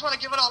 I just want to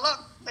give it all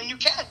up, and you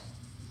can't.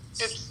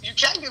 You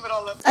can't give it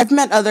all up. I've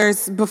met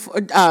others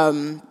before,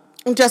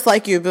 just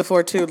like you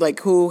before too,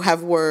 like who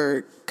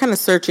were kind of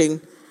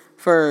searching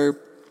for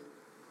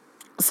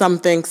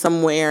something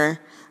somewhere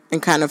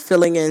and kind of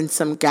filling in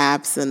some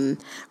gaps.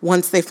 And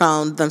once they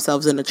found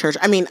themselves in the church,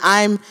 I mean,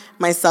 I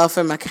myself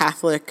am a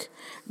Catholic,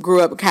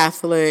 grew up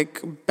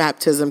Catholic,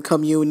 baptism,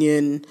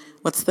 communion.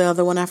 What's the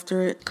other one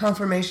after it?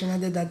 Confirmation. I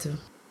did that too.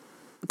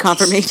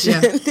 Confirmation. Yeah.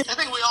 I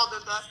think we all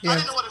did that. Yeah. I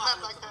didn't know what it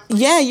meant back then.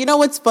 Yeah, you know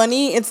what's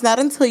funny? It's not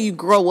until you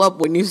grow up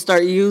when you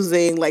start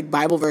using like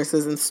Bible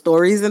verses and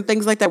stories and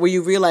things like that where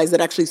you realize it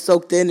actually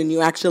soaked in and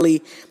you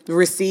actually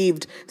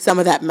received some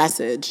of that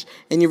message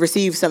and you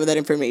received some of that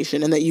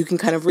information, and that you can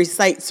kind of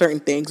recite certain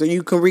things or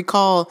you can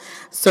recall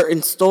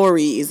certain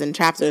stories and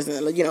chapters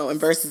and and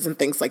verses and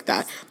things like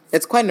that.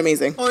 It's quite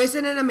amazing. Or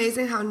isn't it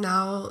amazing how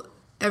now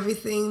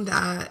everything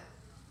that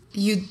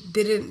you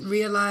didn't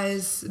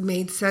realize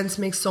made sense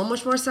makes so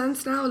much more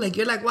sense now? Like,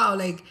 you're like, wow,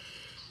 like,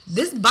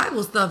 this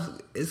Bible stuff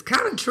is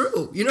kind of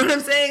true. You know what I'm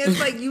saying? It's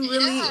like you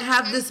really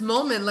have this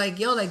moment like,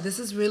 yo, like, this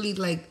is really,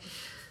 like,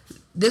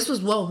 this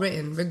was well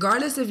written.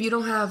 Regardless if you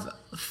don't have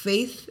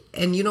faith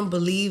and you don't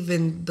believe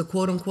in the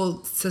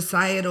quote-unquote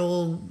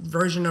societal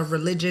version of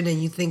religion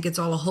and you think it's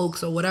all a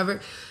hoax or whatever,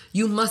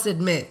 you must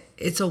admit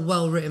it's a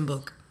well-written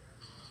book.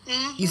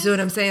 Mm-hmm. You see what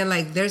I'm saying?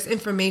 Like, there's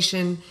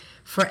information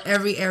for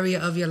every area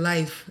of your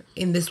life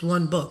in this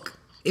one book.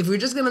 If we're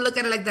just going to look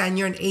at it like that and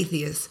you're an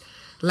atheist,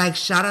 like,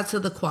 shout out to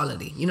the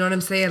quality. You know what I'm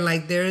saying?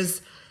 Like,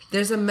 there's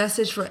a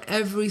message for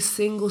every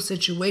single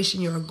situation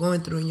you are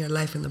going through in your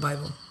life in the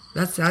Bible.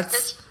 That's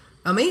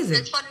amazing.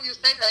 It's funny you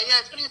say that. Yeah,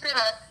 it's funny you say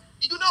that.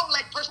 You know,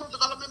 like, personal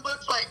development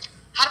books, like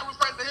How to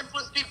Influence and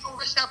Influence People,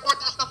 Rich Dad Poor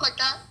Dad, stuff like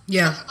that.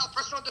 Yeah. Talks about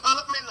personal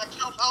development, like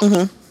self-help.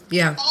 Mm-hmm.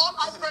 Yeah. All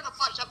I've read a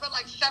bunch. I've read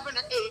like 7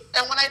 or 8.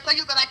 And when I tell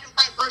you that I can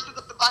find verses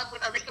of the Bible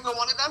in every single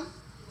one of them.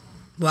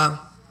 Wow.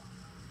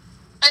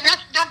 And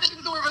that's nothing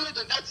to do with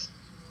religion. That's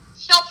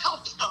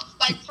self-help stuff,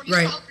 like for you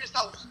to help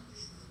yourself.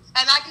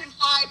 And I can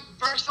find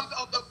verses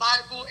of the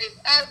Bible in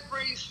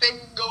every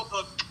single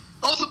book,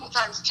 multiple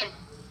times too.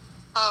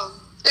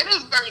 It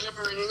is very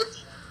liberating.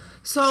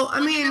 So,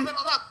 I mean,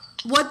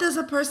 what does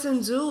a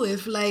person do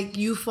if, like,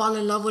 you fall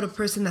in love with a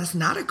person that's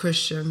not a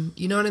Christian?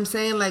 You know what I'm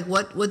saying? Like,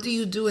 what do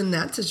you do in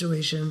that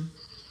situation?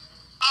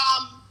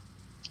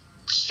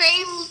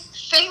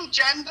 Same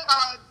gender.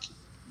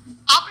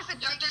 opposite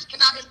genders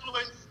cannot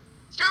influence,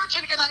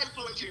 spiritually cannot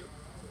influence you.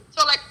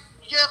 So like,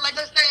 yeah, like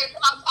let's say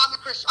I'm a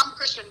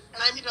Christian,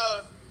 and I meet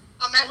a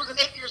man who's an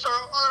atheist or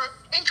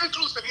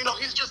inconclusive. You know,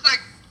 he's just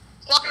like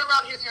walking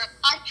around here.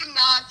 I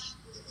cannot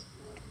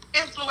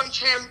influence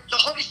him. The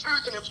Holy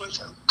Spirit can influence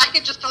him. I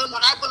can just tell him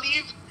what I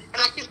believe,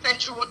 and I can stand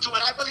true to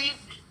what I believe,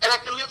 and I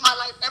can live my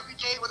life every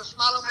day with a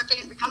smile on my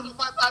face because of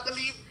what I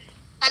believe.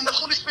 And the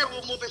Holy Spirit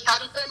will move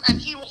inside of him, and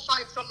he will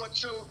find someone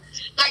to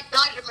like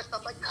guide him and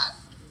stuff like that.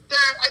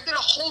 I did a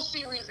whole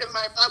series in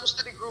my Bible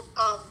study group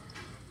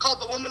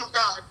called The Woman of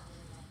God.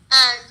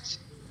 And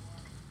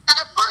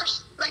at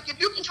first, like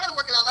if you can try to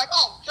work it out, like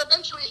so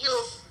eventually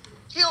he'll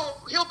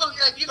believe,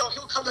 like, you know,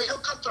 he'll come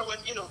through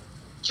and, you know,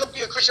 he'll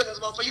be a Christian as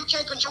well. But you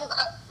can't control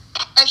that,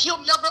 and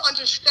he'll never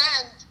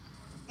understand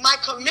my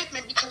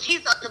commitment because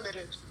he's not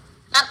committed.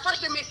 At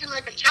first, it may seem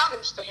like a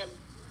challenge to him,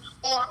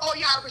 or oh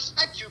yeah, I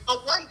respect you.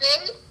 But one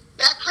day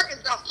that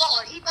curtain's gonna fall,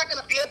 and he's not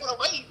gonna be able to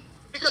wait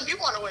because you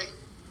want to wait.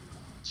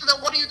 So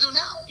then what do you do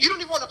now? You don't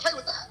even want to play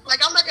with that.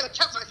 Like, I'm not going to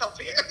tempt myself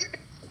here.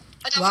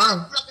 Like, I'm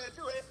not going to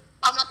do it.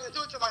 I'm not going to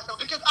do it to myself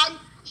because I'm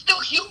still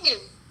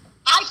human.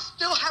 I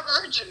still have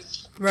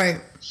urges.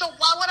 Right. So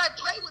why would I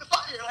play with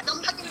fire? Like,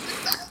 I'm not going to do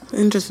that.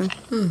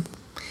 Interesting.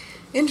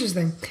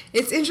 Interesting.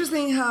 It's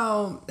interesting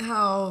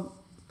how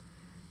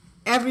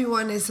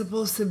everyone is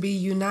supposed to be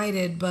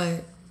united,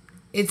 but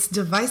it's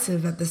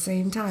divisive at the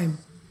same time.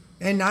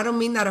 And I don't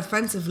mean that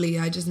offensively.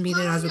 I just mean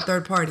it as a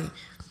third party.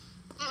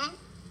 Mm-hmm.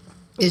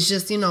 It's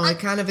just, you know, it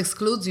kind of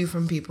excludes you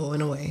from people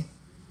in a way.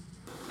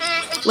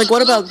 Like,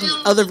 what about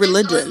other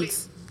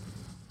religions?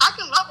 I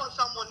can love on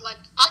someone. Like,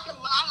 I have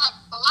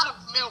a lot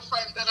of male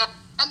friends,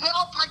 and they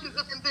all practice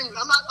different things.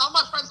 All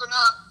my friends are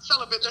not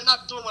celibate. They're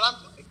not doing what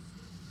I'm doing.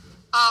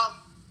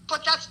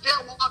 But that's their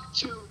walk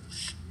too.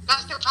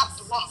 That's their path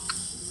to walk.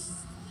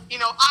 You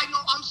know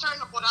I'm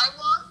certain of what I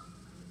want.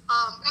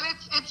 And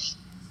it's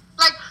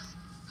like,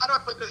 how do I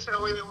put this in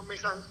a way that will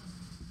make sense?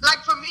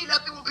 Like, for me,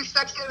 nothing will be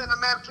sexier than a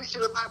man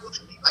preaching the Bible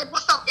to me. Like,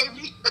 what's up,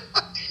 baby?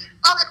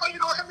 I'm like, oh, you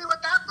don't hit me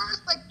with that verse?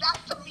 Like,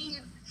 that to me,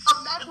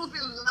 a man who's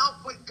in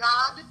love with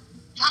God,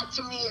 that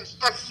to me is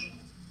sexy.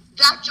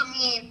 That to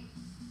me,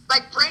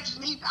 like, breaks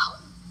me down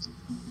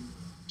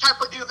type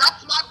of deal.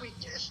 That's my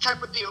weakness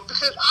type of deal.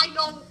 Because I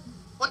know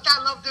what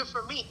that love did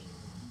for me.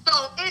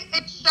 So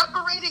it's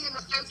separating in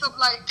the sense of,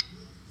 like,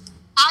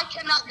 I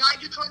cannot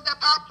guide you toward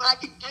that path, but I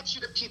can get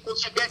you to people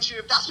to get you,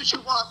 if that's what you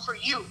want for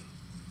you.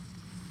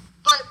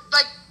 But,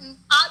 like,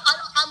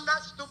 I'm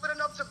not stupid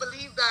enough to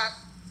believe that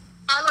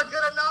I look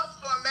good enough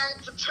for a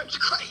man to turn to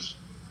Christ.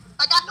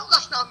 Like, I know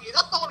that's not me.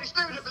 That's the Holy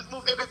Spirit if it's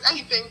moving, if it's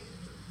anything.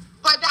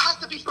 But that has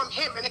to be from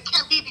him, and it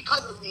can't be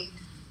because of me.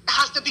 It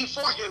has to be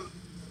for him.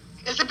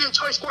 It should be a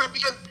choice for him,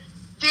 because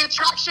the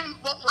attraction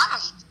won't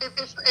last if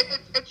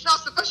it's not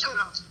sufficient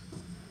enough.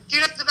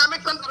 Did that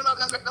make sense? I don't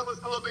know if that was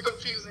a little bit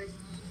confusing.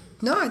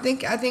 No, I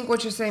think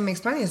what you're saying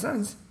makes plenty of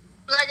sense.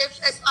 Like,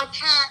 I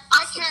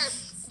can't,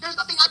 there's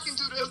nothing I can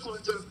do to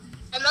influence him,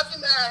 and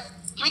nothing that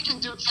we can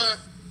do to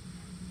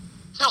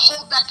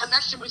hold that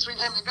connection between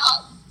him and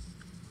God.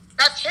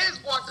 That's his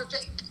walk to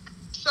take.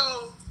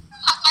 So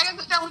I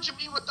understand what you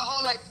mean with the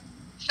whole, like,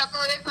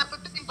 separating type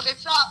of thing, but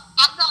it's not,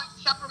 I'm not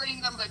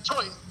separating them by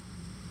choice.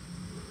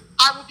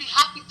 I will be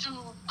happy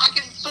I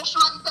can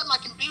socialize with them, I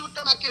can be with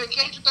them, I can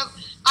engage with them,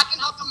 I can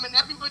help them in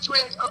every which way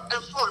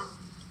and form.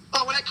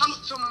 But when it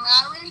comes to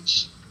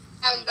marriage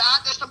and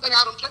that's something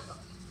I don't care about.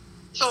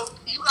 So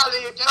you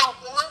gotta get on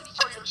board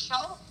for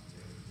yourself,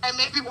 and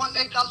maybe one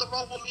day down the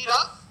road we'll meet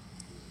up.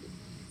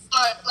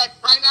 But like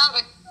right now,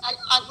 like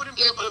I wouldn't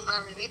be able to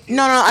marry anything.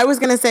 No, I was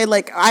gonna say,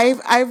 like,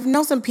 I've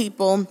known some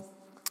people,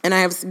 and I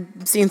have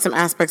seen some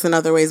aspects in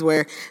other ways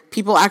where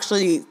people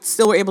actually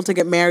still were able to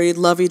get married,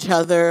 love each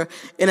other,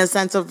 in a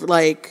sense of,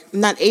 like,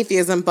 not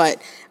atheism,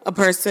 but a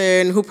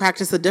person who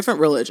practiced a different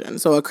religion,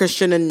 so a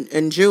Christian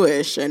and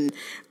Jewish,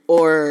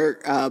 or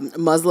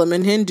Muslim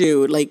and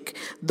Hindu, like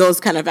those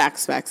kind of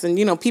aspects. And,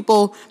 you know,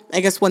 people,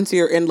 I guess once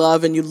you're in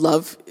love and you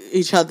love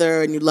each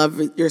other and you love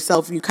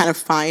yourself, you kind of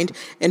find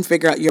and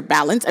figure out your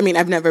balance. I mean,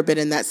 I've never been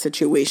in that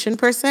situation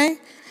per se,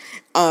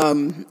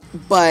 but...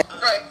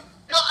 Right.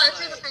 No, I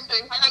see the same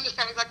thing. I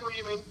understand exactly what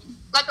you mean.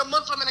 Like a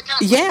Muslim and a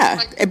Catholic. Yeah,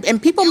 like,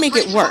 and people make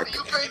it work.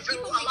 You pray to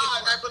Allah,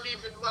 I believe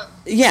in what?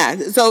 Yeah,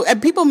 so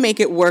and people make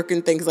it work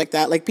and things like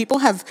that. Like, people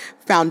have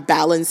found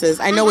balances.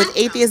 I know with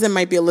atheism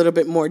might be a little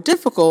bit more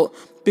difficult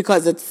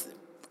because it's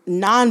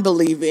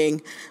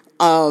non-believing,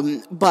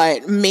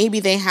 but maybe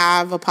they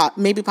have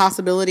maybe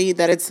possibility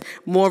that it's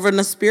more of in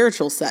a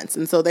spiritual sense.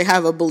 And so they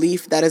have a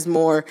belief that is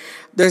more,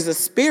 there's a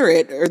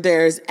spirit or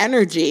there's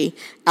energy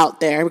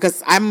out there.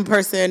 Because I'm a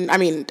person, I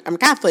mean, I'm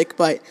Catholic,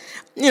 but,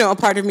 you know, a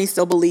part of me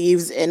still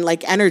believes in,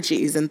 like,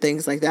 energies and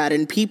things like that,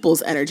 and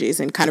people's energies,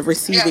 and kind of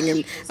receiving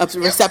and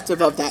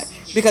receptive of that.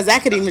 Because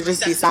that could even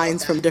just be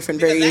signs from different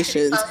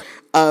variations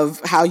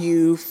of how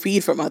you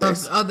feed from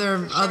others.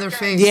 Other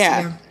faiths.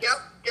 Yeah. Yep.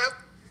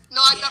 No,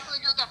 I definitely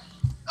agree with that.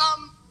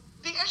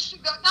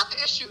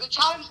 The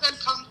challenge then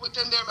comes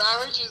within their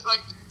marriage is,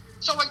 like,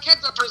 so when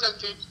kids are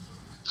presented,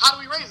 how do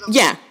we raise them?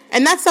 Yeah,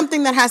 And that's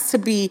something that has to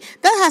be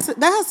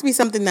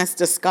something that's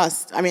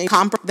discussed. I mean,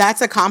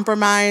 that's a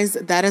compromise.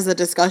 That is a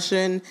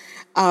discussion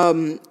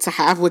to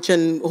have, which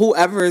in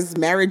whoever's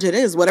marriage it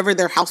is, whatever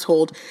their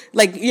household,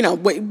 like, you know,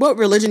 what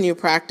religion you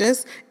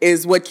practice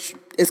is what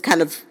is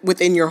kind of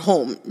within your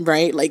home,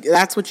 right? Like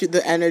that's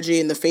the energy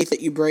and the faith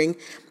that you bring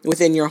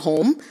within your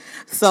home.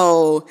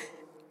 So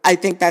I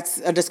think that's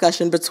a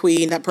discussion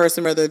between that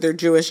person, whether they're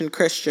Jewish and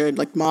Christian,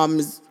 like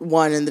mom's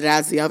one and the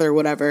dad's the other,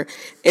 whatever.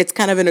 It's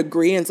kind of an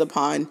agreement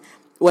upon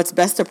what's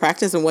best to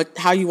practice and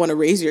how you want to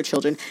raise your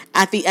children.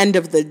 At the end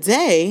of the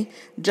day,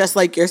 just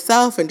like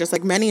yourself and just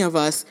like many of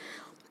us,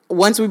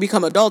 once we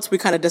become adults, we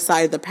kind of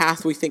decide the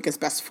path we think is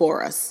best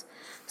for us.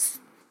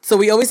 So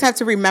we always have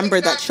to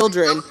remember that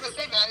children.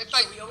 It's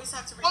like,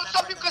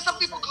 some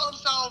people call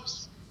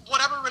themselves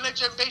whatever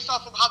religion based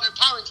off of how their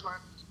parents were.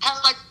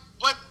 Like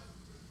what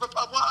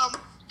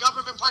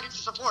government party to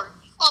support.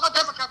 Oh, I'm a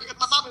Democrat because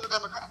my mom is a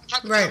Democrat.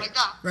 Right. Like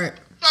that. Right.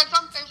 And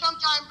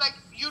sometimes like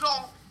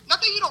not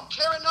that you don't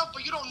care enough,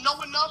 but you don't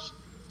know enough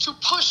to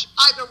push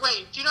either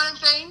way. Do you know what I'm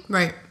saying?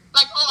 Right.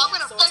 Like, oh, I'm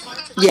gonna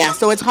fight this. Yeah,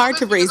 so it's hard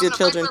to raise your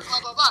children.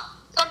 Blah, blah, blah.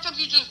 Sometimes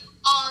you just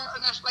are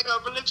like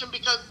a religion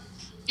because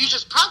you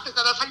just practice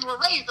that. That's how you were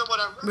raised or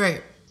whatever.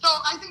 Right. So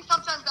I think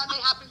sometimes that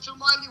may happen too,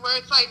 Marley, where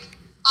it's like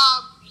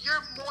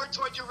you're more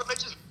towards your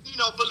religious,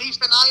 beliefs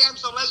than I am.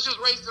 So let's just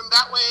raise them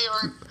that way,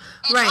 or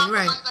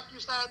right. Like you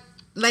said.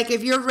 Like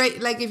if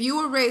you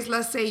were raised,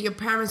 let's say your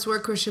parents were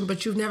Christian,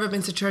 but you've never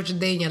been to church a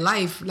day in your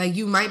life, like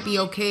you might be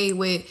okay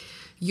with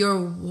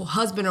your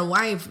husband or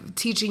wife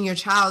teaching your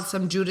child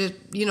some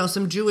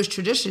Jewish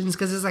traditions,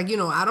 because it's like,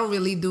 I don't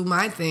really do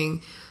my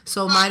thing,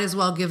 so might as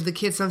well give the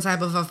kids some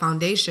type of a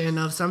foundation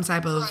of some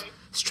type of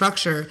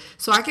structure.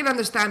 So I can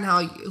understand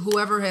how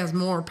whoever has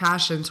more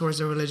passion towards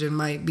the religion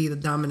might be the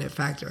dominant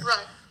factor.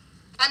 Right.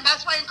 And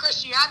that's why in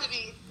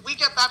Christianity, we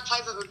get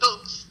baptized as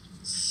adults.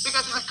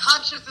 Because it's a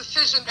conscious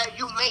decision that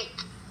you make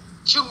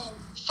to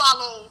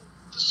follow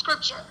the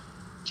scripture,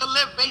 to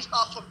live based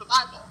off of the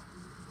Bible.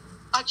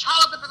 A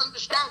child doesn't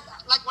understand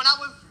that. Like when I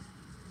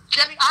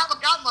have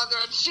a godmother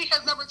and she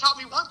has never taught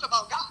me once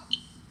about God.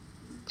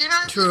 You know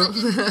what True. I mean?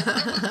 It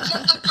was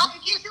just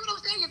you see what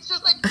I'm saying? It's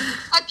just like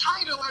a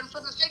title and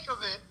for the sake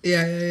of it.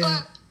 Yeah.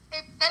 But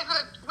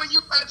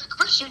as a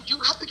Christian, you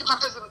have to get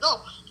baptized as an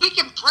adult. We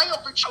can pray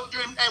over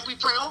children and we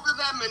pray over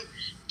them and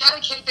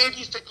dedicate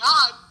babies to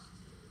God.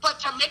 But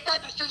to make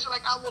that decision,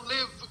 like I will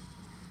live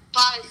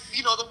by,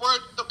 the word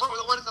in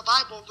the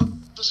Bible,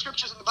 the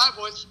scriptures in the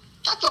Bible,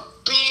 that's a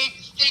big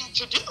thing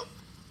to do.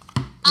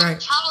 As a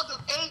child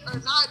of 8 or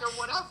 9 or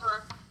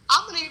whatever,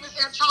 I'm going to even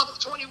say a child of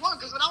 21,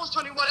 because when I was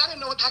 21, I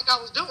didn't know what the heck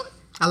I was doing.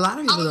 A lot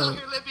of people don't. I don't. was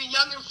out here living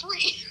young and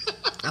free.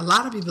 A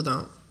lot of people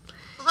don't.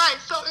 Right,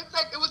 so it's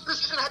like, it was a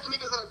decision I had to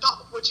make as an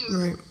adult, which is,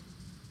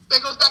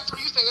 it goes back to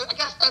what you say. I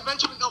guess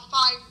eventually they'll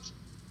find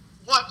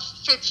what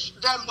fits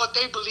them, what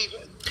they believe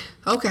in.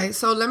 Okay,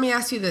 so let me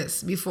ask you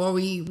this before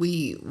we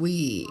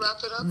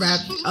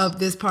wrap up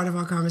this part of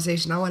our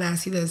conversation. I want to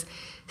ask you this.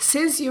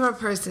 Since you're a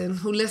person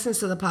who listens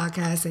to the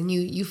podcast and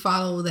you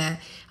follow that,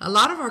 a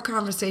lot of our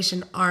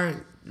conversations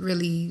aren't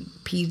really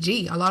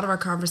PG. A lot of our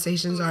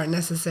conversations aren't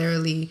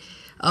necessarily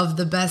of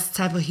the best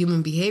type of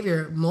human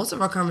behavior. Most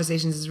of our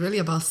conversations is really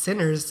about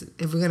sinners,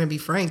 if we're going to be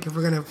frank, if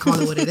we're going to call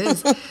it what it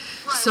is.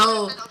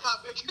 So,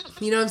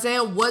 you know what I'm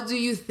saying? What do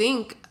you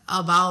think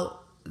about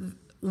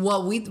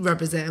what we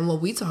represent and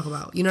what we talk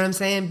about? You know what I'm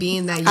saying?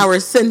 Being that our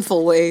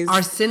sinful ways.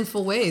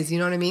 You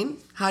know what I mean?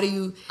 How do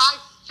you... I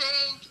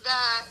think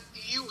that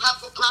you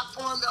have a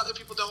platform that other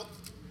people don't.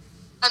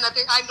 And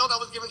I know that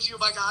was given to you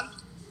by God.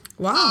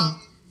 Wow.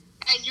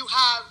 And you're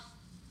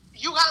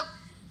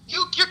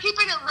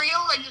keeping it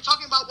real and you're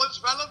talking about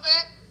what's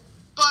relevant.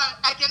 But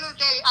at the end of the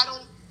day, I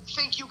don't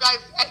think you guys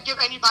give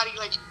anybody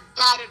like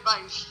bad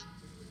advice.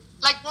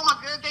 Like, well, the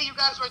other day you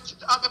guys were,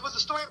 there was a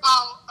story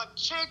about a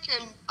chick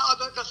and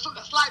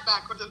the slide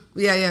back. Or the,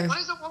 yeah. What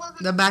is it? What was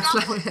it? The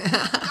backslide.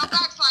 The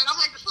backslide. I'm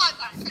like, the slide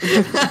back. The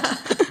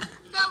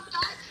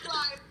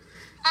backslide.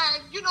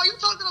 And, you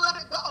told her to let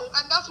it go.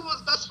 And that's what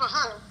was best for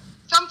her.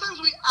 Sometimes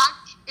we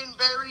act in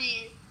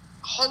very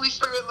Holy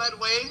Spirit-led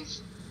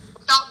ways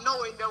without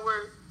knowing that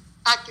we're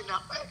acting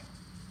that way.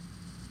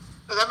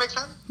 Does that make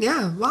sense?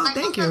 Yeah. Wow,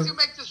 thank you. Sometimes you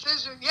make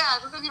decisions. Yeah,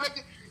 sometimes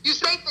you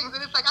say things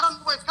and it's like, I don't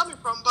know where it's coming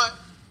from, but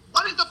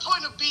what is the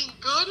point of being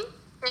good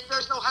if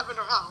there's no heaven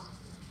or hell?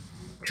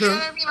 True. You know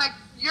what I mean? Like,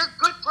 you're a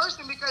good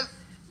person because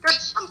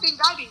there's something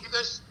guiding you.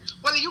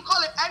 Whether you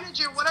call it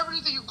energy or whatever it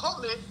is that you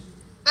call it,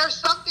 there's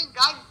something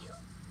guiding you.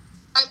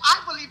 And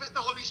I believe it's the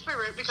Holy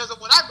Spirit because of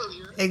what I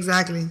believe.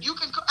 Exactly. You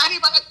can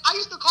anybody. I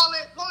used to call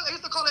it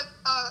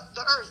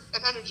the earth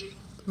and energy.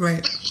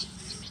 Right.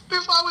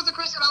 Before I was a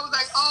Christian, I was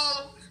like,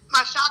 oh, my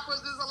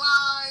chakras is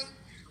aligned.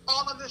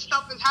 All of this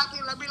stuff is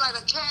happening. Let me light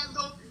a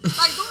candle.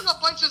 Like doing a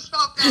bunch of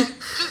stuff that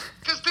just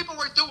because people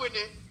were doing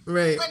it.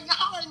 Right. But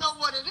now I know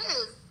what it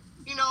is.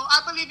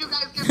 I believe you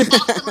guys give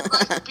awesome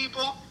advice to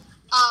people.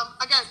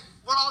 Again,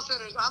 we're all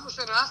sinners. I'm a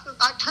sinner.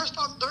 I cursed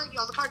on the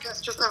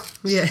podcast just now.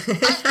 Yeah. I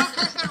still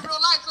curse in real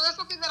life. So that's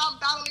something that I'm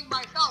battling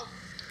myself.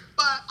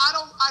 but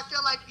I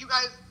feel like you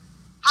guys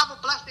have a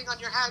blessing on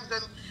your hands,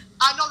 and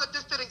I know that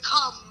this didn't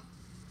come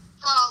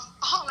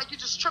from, like you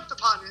just tripped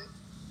upon it.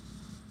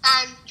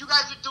 And you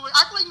guys are doing,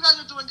 I feel like you guys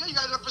are doing good. You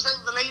guys are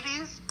representing the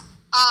ladies,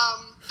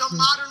 the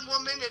modern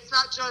woman. It's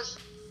not just,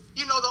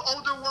 the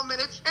older woman.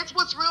 It's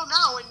what's real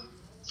now. And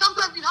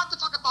sometimes you have to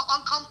talk about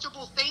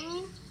uncomfortable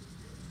things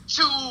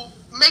to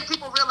make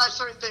people realize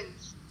certain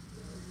things.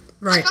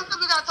 Right. Like sometimes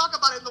we got to talk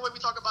about it in the way we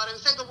talk about it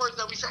and say the words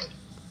that we say.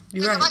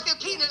 You're right. If I say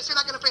penis, you're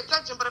not going to pay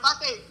attention. But if I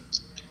say,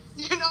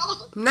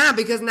 Nah,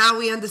 because now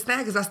we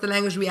understand, because that's the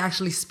language we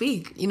actually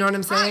speak. You know what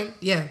I'm saying? Right.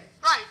 Yeah.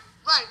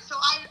 Right. So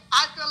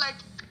I feel like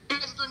you're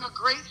doing a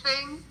great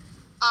thing.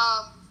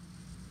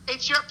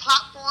 It's your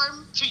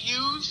platform to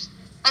use,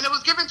 and it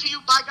was given to you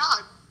by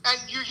God, and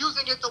you're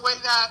using it the way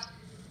that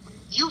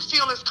you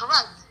feel is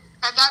correct,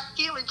 and that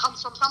feeling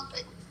comes from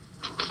something.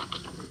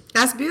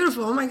 That's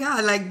beautiful. Oh my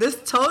God. Like, this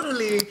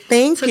totally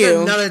Thank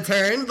you. another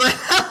turn, but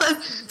that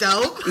was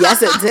dope.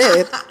 Yes, it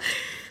did.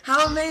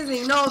 How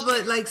amazing. No,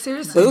 but like,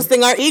 seriously.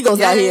 Boosting our egos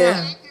out here.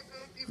 Yeah.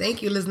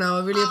 Thank you, Liz. Now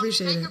I really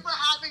appreciate Thank it. you for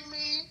having me.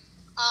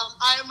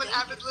 I am an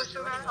avid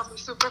listener. I'm a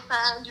super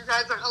fan. You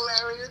guys are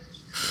hilarious.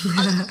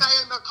 I just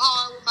stay in the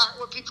car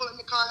with people in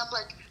the car. I'm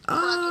like,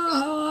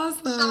 Oh,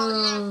 so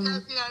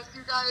awesome. yes.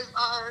 You guys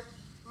are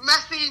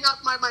messing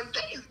up my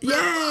Mondays.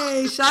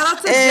 Yay. Shout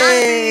out to Hey.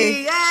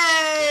 Jersey.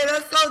 Yay.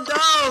 That's so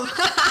dope.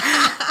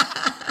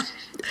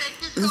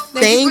 Thank you so much.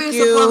 Thank for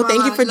your you. support, Thank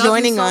you Mama. for Love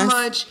joining you so us.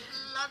 much.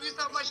 Love you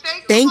so much.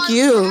 Thank Thank so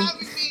you. much for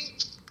having me.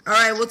 All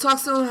right. We'll talk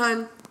soon,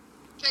 hon.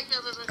 Take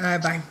care, baby. All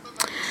right. Bye.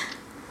 Bye-bye.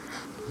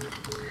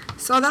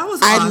 So that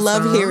was I awesome.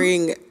 love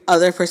hearing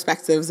other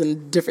perspectives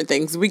and different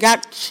things. We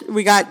got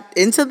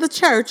into the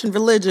church and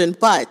religion,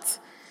 but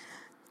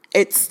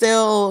it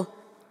still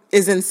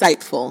is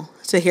insightful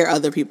to hear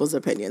other people's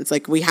opinions.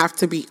 Like, we have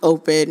to be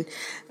open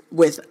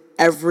with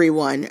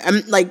everyone.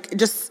 Like,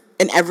 just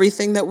in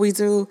everything that we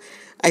do,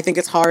 I think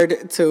it's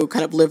hard to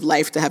kind of live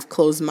life to have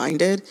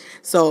closed-minded.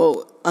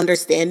 So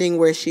understanding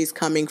where she's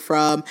coming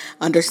from,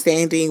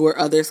 understanding where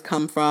others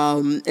come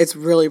from, it's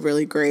really,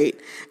 really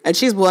great. And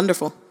she's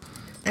wonderful.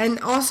 And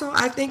also,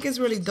 I think it's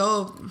really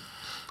dope.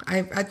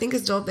 I think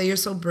it's dope that you're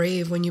so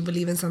brave when you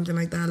believe in something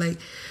like that. Like,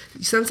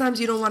 sometimes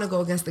you don't want to go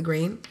against the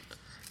grain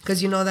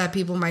because you know that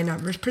people might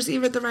not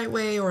perceive it the right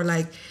way, or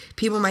like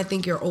people might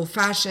think you're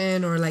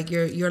old-fashioned, or like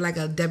you're like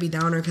a Debbie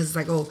Downer because it's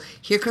like, oh,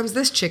 here comes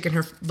this chick and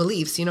her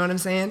beliefs. You know what I'm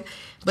saying?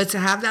 But to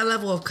have that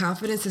level of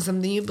confidence in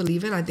something you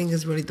believe in, I think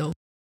is really dope.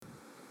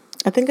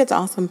 I think it's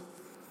awesome.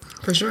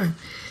 For sure.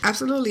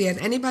 Absolutely. And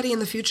anybody in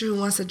the future who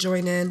wants to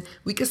join in,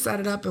 we can set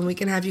it up and we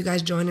can have you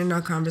guys join in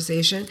our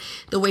conversation.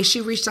 The way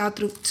she reached out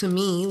to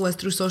me was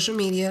through social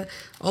media,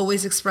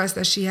 always expressed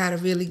that she had a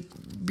really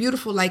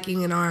beautiful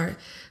liking in our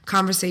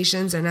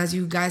conversations. And as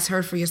you guys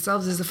heard for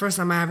yourselves, this is the first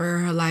time I ever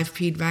heard her live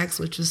feedbacks,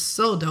 which was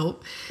so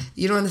dope.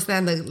 You don't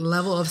understand the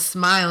level of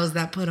smiles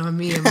that put on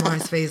me and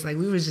Mars' face. Like,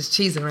 we was just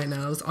cheesing right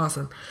now. It was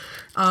awesome.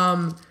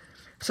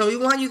 So we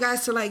want you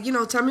guys to, like,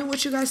 tell me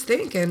what you guys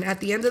think. And at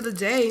the end of the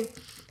day,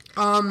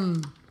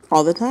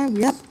 All the time,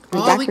 yep.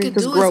 all we could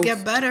Just do growth. is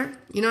get better.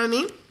 You know what I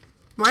mean?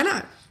 Why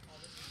not?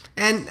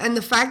 And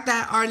the fact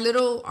that our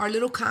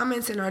little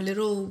comments and our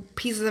little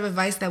pieces of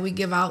advice that we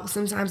give out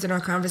sometimes in our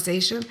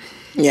conversation,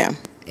 Yeah.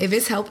 if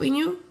it's helping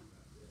you,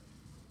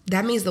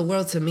 that means the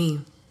world to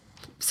me.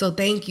 So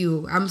thank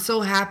you. I'm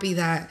so happy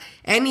that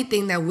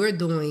anything that we're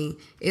doing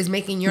is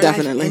making your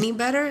Definitely. life any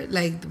better.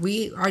 Like,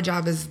 our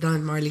job is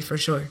done, Marley, for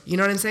sure. You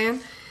know what I'm saying?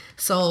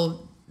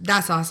 So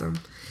that's awesome.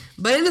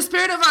 But in the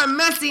spirit of our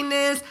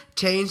messiness,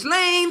 change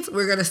lanes.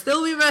 We're going to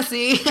still be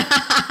messy.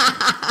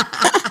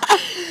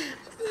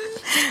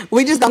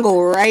 We just don't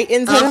go right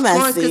into the Of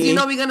course, because messy.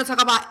 we're going to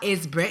talk about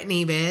It's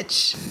Britney,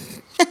 bitch.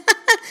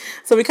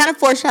 So we kind of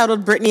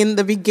foreshadowed Britney in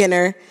the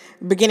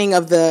beginning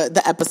of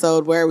the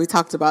episode, where we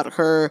talked about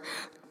her,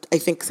 I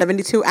think,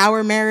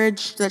 72-hour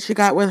marriage that she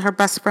got with her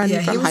best friend Yeah,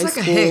 he from was high like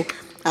a school hick.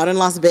 out in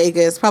Las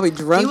Vegas, probably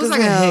drunk He was as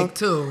like a hell. hick,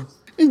 too.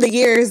 The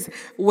years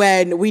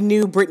when we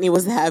knew Britney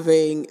was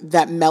having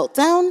that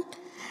meltdown.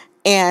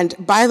 And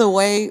by the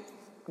way,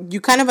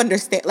 you kind of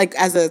understand, like,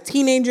 as a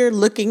teenager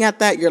looking at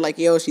that, you're like,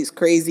 yo, she's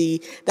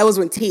crazy. That was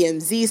when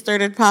TMZ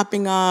started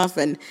popping off,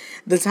 and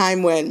the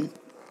time when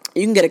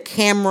you can get a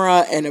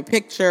camera and a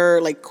picture,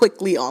 like,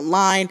 quickly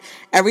online.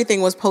 Everything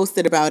was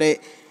posted about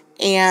it.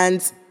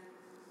 And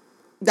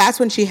that's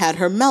when she had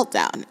her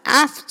meltdown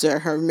after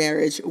her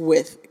marriage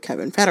with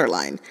Kevin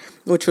Federline,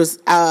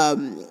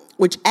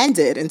 which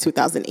ended in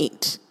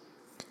 2008.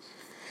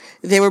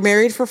 They were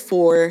married for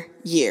 4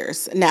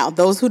 years. Now,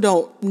 those who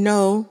don't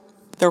know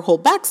their whole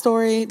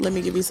backstory, let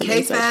me give you some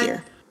insight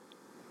here.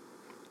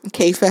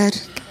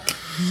 K-Fed.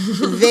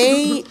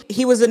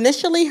 He was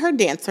initially her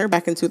dancer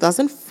back in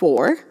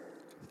 2004.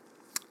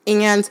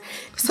 And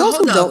So those who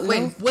hold up, don't know,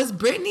 wait. Was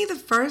Britney the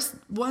first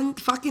one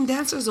fucking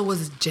dancers, or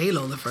was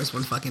J-Lo the first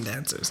one fucking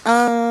dancers?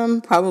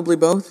 probably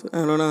both.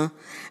 I don't know.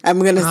 I'm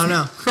gonna I don't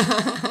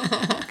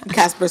know.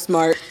 Casper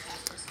Smart.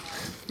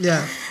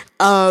 Yeah.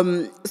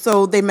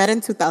 So they met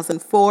in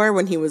 2004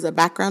 when he was a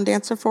background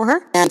dancer for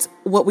her. And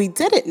what we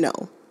didn't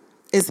know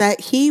is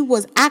that he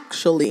was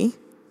actually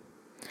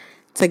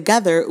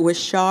together with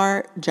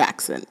Shar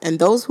Jackson. And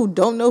those who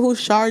don't know who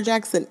Shar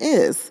Jackson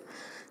is,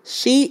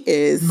 she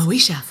is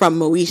Moesha. from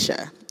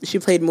Moesha. She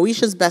played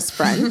Moesha's best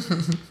friend,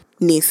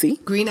 Nisi.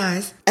 Green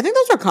eyes. I think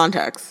those are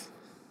contacts.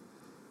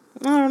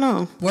 I don't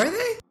know. Were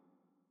they?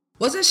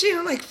 Wasn't she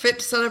on like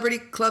Fit Celebrity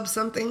Club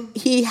something?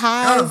 He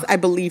has, I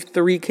believe,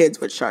 3 kids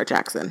with Shar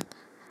Jackson.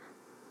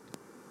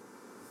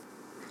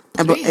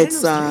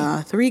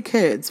 It's 3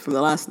 kids from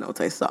the last notes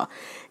I saw.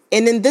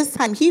 And in this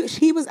time,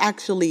 he was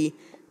actually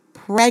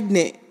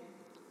pregnant.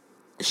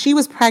 She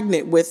was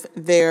pregnant with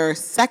their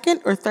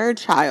 2nd or 3rd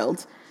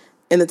child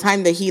in the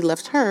time that he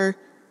left her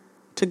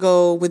to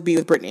go be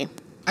with Britney.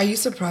 Are you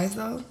surprised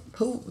though?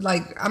 Who,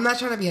 like, I'm not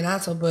trying to be an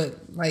asshole, but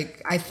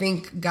like, I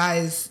think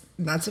guys,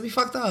 not to be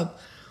fucked up,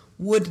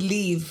 would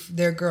leave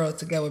their girl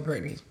to get with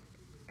Britney.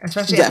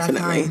 Especially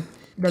Definitely. At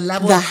that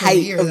time. The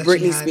height of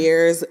Britney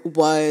Spears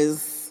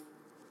was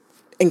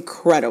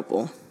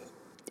incredible.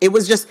 It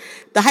was just,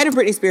 the height of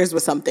Britney Spears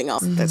was something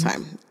else at that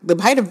time. The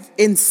height of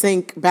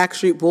NSYNC,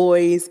 Backstreet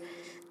Boys,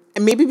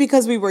 and maybe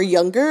because we were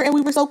younger and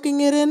we were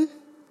soaking it in,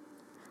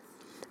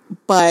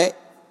 but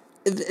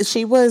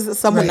she was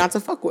someone not to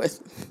fuck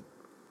with.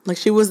 Like,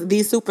 she was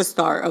the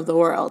superstar of the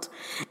world.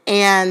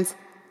 And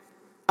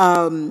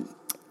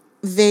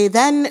they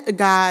then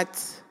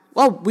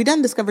we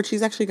then discovered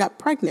she's actually got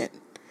pregnant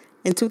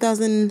in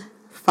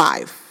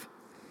 2005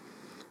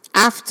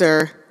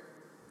 after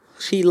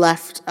he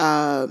left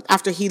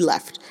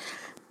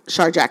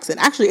Shar Jackson.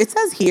 Actually, it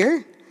says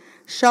here,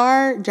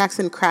 Shar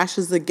Jackson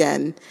crashes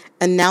again,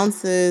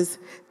 announces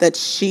that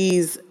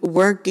she's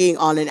working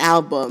on an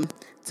album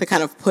to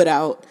kind of put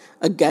out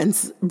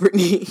against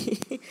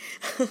Britney.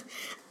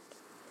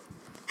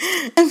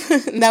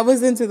 That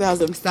was in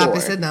 2004. Stop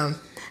and sit down.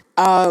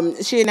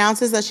 She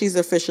announces that she's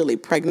officially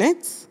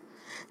pregnant,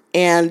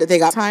 and they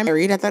got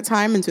married at that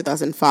time in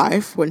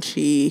 2005 when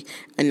she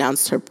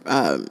announced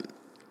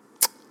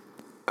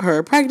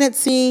her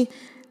pregnancy.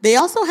 They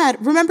also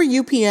had, remember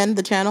UPN,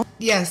 the channel?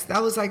 Yes,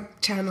 that was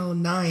like Channel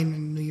 9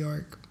 in New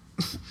York.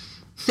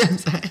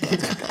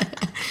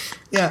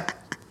 Yeah.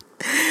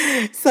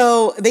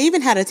 So they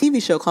even had a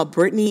TV show called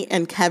Britney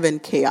and Kevin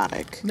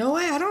Chaotic. No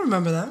way, I don't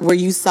remember that. Where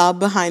you saw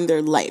behind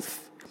their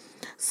life.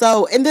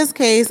 So in this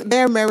case,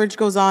 their marriage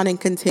goes on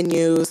and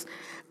continues.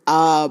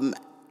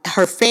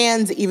 Her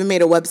fans even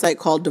made a website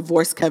called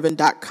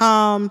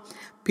divorcekevin.com.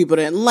 People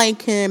didn't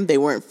like him. They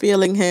weren't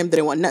feeling him. They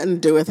didn't want nothing to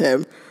do with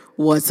him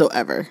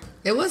whatsoever.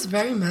 It was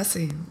very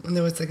messy when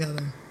they were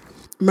together.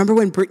 Remember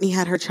when Britney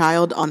had her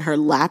child on her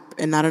lap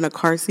and not in a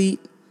car seat?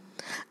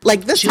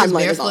 Like, this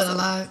timeline is awesome. A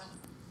lot.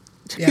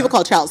 People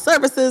called child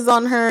services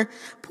on her.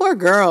 Poor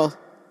girl.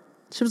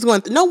 She was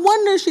going through. No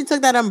wonder she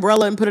took that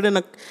umbrella and put it in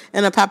a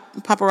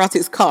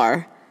paparazzi's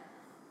car.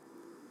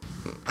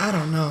 I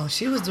don't know.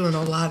 She was doing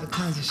a lot of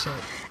kinds of shit.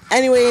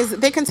 Anyways,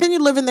 they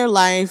continued living their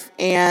life,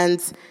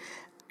 and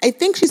I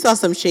think she saw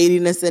some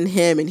shadiness in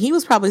him, and he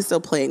was probably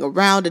still playing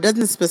around. It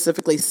doesn't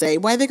specifically say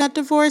why they got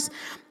divorced,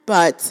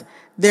 but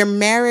their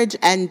marriage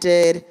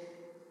ended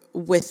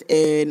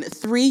within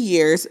 3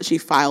 years. She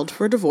filed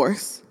for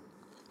divorce.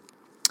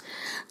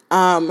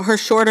 Her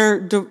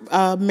shorter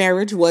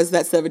marriage was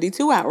that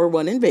 72-hour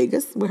one in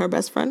Vegas with her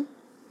best friend.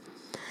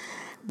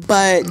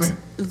 But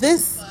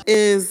this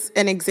is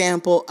an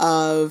example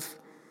of,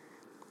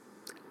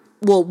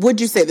 well, would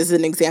you say this is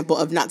an example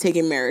of not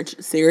taking marriage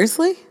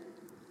seriously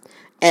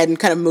and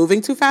kind of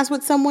moving too fast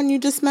with someone you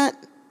just met?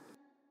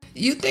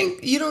 You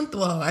think, you don't,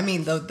 well, I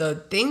mean,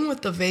 the thing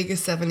with the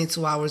Vegas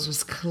 72 hours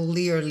was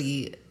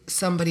clearly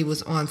somebody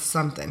was on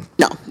something.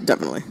 No,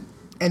 definitely.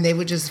 And they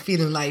were just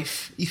feeling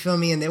life, you feel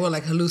me? And they were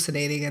like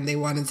hallucinating and they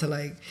wanted to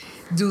like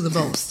do the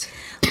most.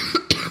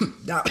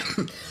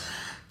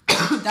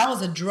 That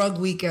was a drug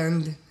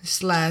weekend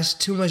 /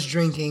 too much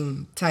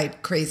drinking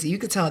type crazy. You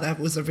could tell that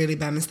was a really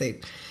bad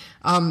mistake.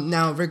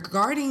 Now,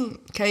 regarding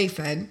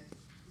K-Fed,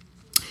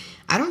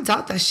 I don't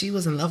doubt that she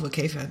was in love with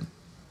K-Fed,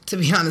 to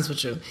be honest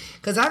with you.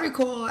 Because I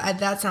recall at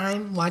that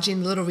time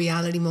watching little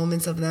reality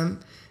moments of them.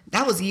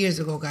 That was years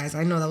ago, guys.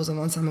 I know that was a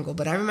long time ago.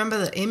 But I remember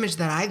the image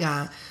that I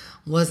got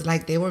was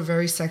like they were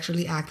very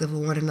sexually active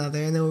with one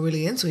another and they were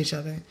really into each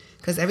other.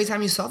 Because every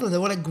time you saw them, they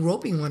were like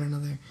groping one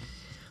another.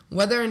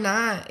 Whether or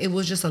not it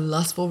was just a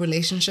lustful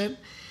relationship,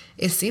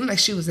 it seemed like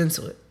she was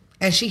into it.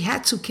 And she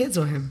had 2 kids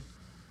with him.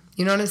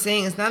 You know what I'm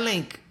saying? It's not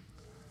like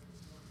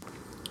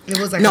it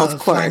was like no, a of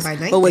course.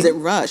 fly-by-night But was thing. it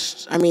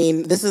rushed? I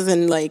mean, this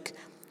isn't like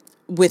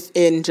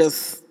within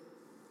just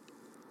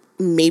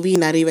maybe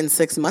not even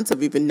 6 months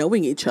of even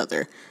knowing each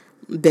other.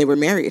 They were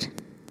married.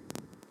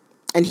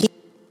 And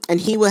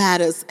he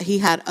had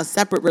a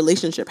separate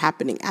relationship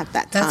happening at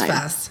that time. That's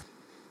fast.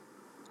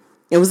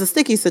 It was a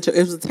sticky situation.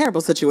 It was a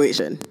terrible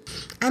situation.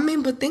 I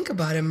mean, but think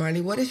about it,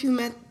 Marley. What if you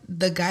met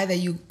the guy that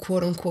you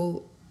quote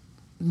unquote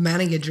man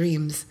of your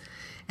dreams,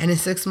 and in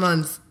 6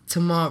 months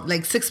tomorrow,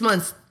 like 6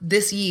 months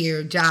this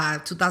year,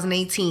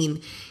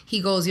 2018,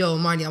 he goes, "Yo,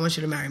 Marley, I want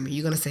you to marry me."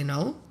 You gonna say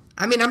no?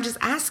 I mean, I'm just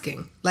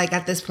asking. Like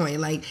at this point,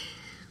 like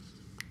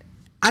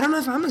I don't know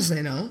if I'm gonna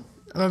say no.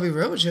 I'm gonna be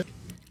real with you.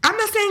 I'm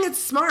not saying it's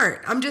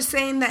smart. I'm just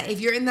saying that if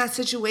you're in that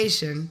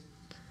situation,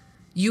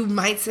 you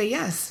might say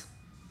yes.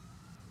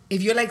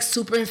 If you're like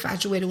super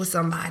infatuated with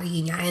somebody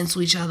and you're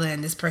into each other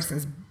and this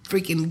person's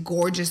freaking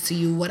gorgeous to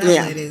you,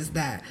 whatever it is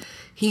that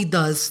he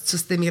does to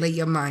stimulate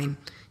your mind.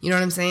 You know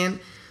what I'm saying?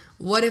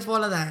 What if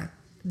all of that?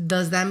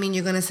 Does that mean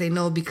you're going to say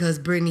no because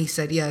Brittany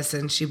said yes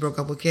and she broke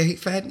up with K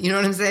Fed? You know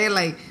what I'm saying?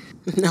 Like,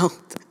 no.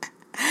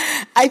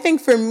 I think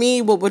for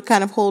me, what would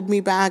kind of hold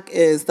me back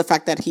is the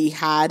fact that he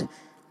had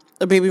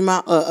a baby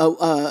mom,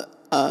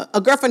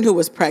 a girlfriend who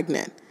was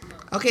pregnant.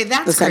 Okay,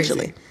 that's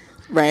essentially, crazy.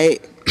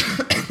 Right?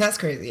 That's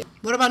crazy.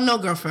 What about no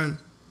girlfriend?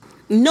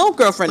 No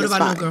girlfriend is fine.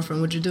 What about no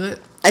girlfriend? Would you do it?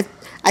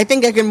 I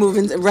think I can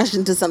rush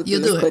into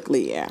something this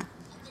quickly, yeah.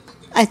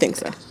 I think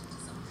so.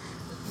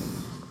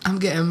 I'm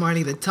getting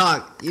Marty to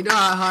talk. You know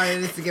how hard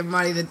it is to get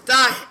Marty to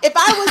talk. If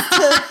I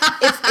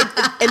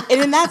was to,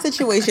 in that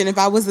situation, if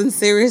I wasn't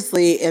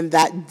seriously and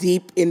that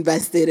deep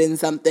invested in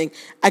something,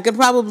 I could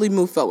probably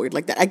move forward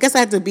like that. I guess I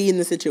have to be in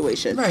the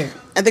situation. Right.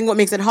 I think what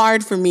makes it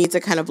hard for me to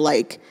kind of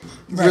like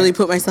really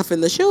put myself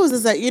in the shoes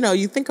is that,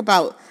 you think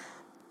about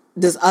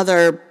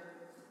the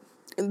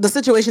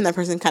situation that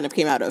person kind of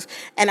came out of.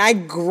 And I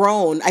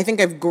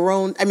think I've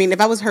grown. I mean, if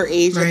I was her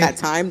age at that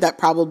time, that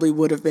probably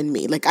would have been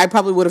me. Like, I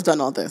probably would have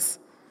done all this.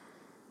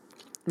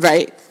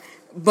 Right?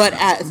 But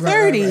at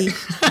 30,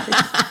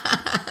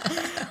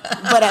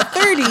 but at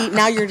 30,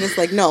 now you're just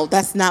like, no,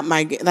 that's not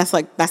my game. That's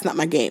not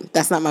my game.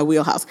 That's not my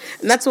wheelhouse.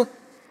 And that's why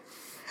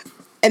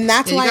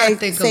I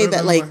say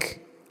that,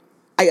 like,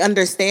 I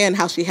understand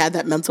how she had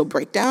that mental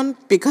breakdown,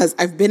 because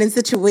I've been in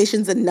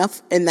situations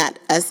enough in that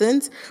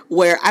essence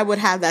where I would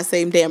have that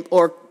same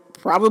or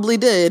probably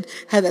did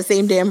have that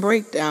same damn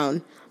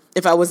breakdown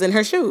if I was in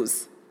her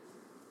shoes.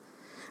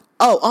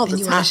 Oh, all the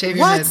time.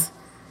 What?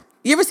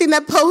 You ever seen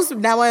that post?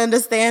 Now I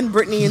understand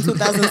Britney in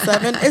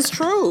 2007. It's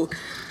true.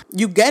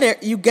 You get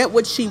it. You get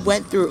what she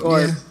went through,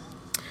 or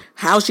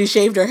how she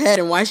shaved her head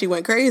and why she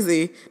went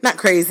crazy. Not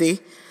crazy,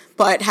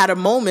 but had a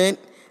moment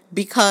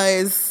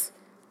because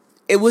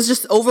it was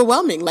just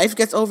overwhelming. Life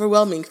gets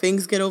overwhelming.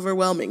 Things get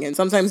overwhelming. And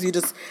sometimes you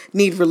just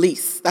need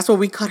release. That's why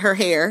we cut her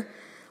hair.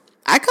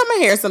 I cut my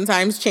hair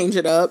sometimes, change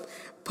it up,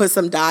 put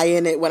some dye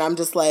in it when I'm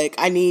just like,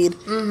 I need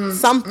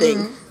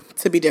something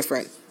to be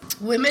different.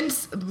 Women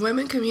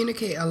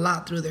communicate a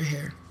lot through their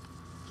hair.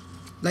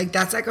 Like,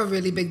 that's like a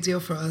really big deal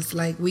for us.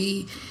 Like,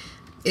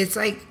 it's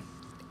like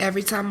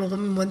every time a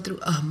woman went through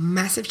a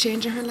massive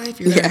change in her life,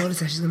 you're gonna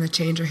notice that she's gonna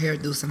change her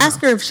hairdo somehow. Ask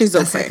her if she's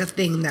okay. That's like a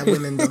thing that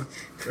women do,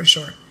 for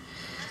sure.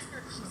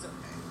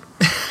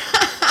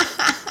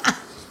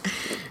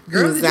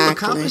 Girl, did you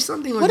accomplish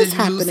something, or did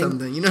you lose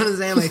something? You know what I'm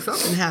saying? Like,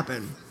 something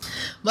happened.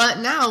 But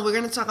now we're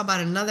going to talk about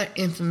another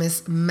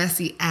infamous,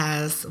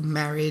 messy-ass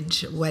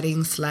marriage,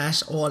 wedding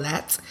 / all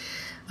that.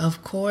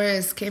 Of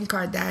course, Kim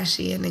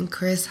Kardashian and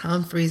Kris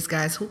Humphries,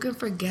 guys. Who can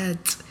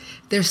forget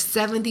their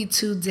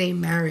 72-day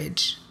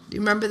marriage? Do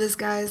you remember this,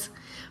 guys?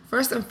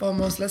 First and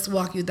foremost, let's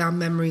walk you down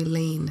memory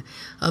lane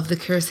of the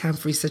Kris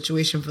Humphries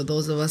situation for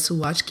those of us who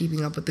watch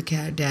Keeping Up with the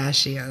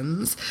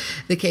Kardashians,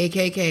 the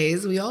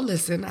KKKs. We all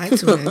listen. I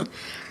tune in.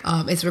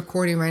 It's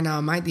recording right now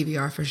on my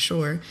DVR for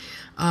sure.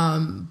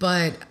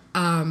 But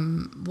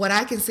what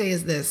I can say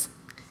is this.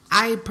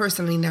 I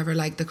personally never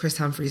liked the Kris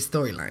Humphries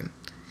storyline.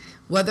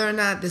 Whether or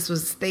not this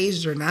was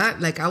staged or not,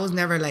 like, I was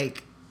never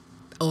like,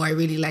 oh, I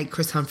really like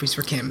Kris Humphries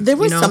for Kim. There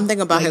was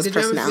something about his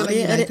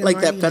personality that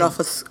fed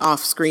off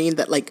screen,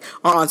 that like,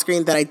 or on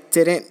screen, that I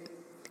didn't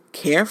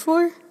care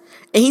for.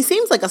 And he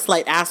seems like a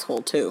slight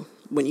asshole too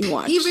when you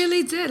watch. He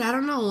really did. I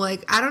don't know.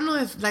 Like, I don't know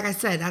if, like I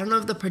said, I don't know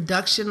if the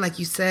production, like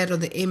you said, or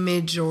the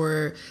image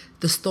or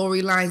the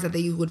storylines that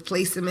they would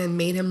place him in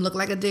made him look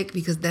like a dick,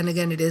 because then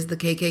again, it is the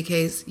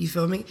KKKs. You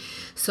feel me?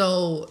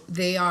 So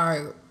they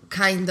are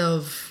kind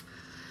of,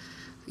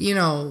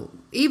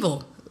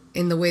 evil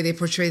in the way they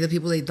portray the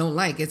people they don't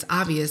like. It's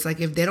obvious. Like,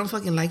 if they don't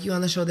fucking like you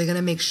on the show, they're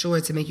gonna make sure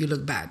to make you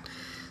look bad.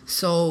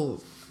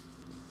 So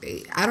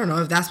I don't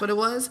know if that's what it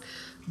was,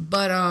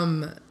 but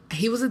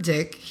he was a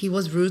dick. He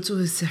was rude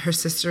to her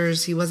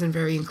sisters. He wasn't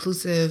very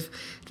inclusive.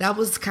 That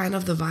was kind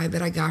of the vibe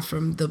that I got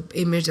from the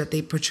image that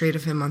they portrayed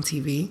of him on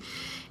TV.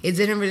 It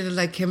didn't really look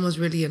like Kim was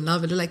really in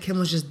love. It looked like Kim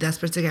was just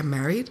desperate to get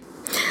married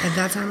at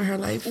that time in her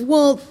life.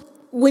 Well,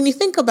 when you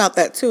think about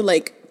that too,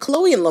 like,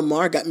 Chloe and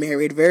Lamar got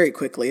married very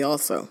quickly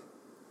also,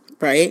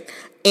 right?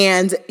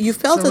 And you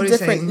felt a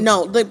different,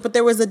 but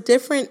there was a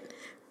different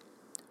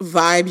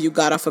vibe you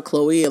got off of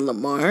Chloe and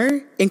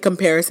Lamar in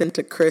comparison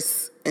to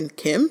Kris and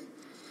Kim.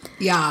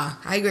 Yeah,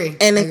 I agree.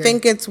 And I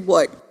think it's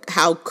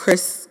how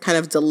Kris kind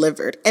of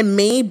delivered. And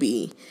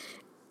maybe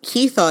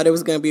he thought it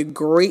was going to be a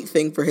great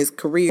thing for his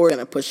career, going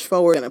to push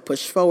forward.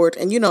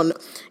 And you don't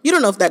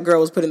know if that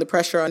girl was putting the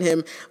pressure on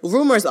him.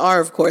 Rumors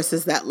are, of course,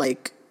 is that,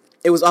 like,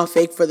 it was all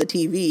fake for the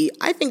TV.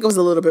 I think it was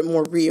a little bit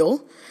more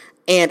real.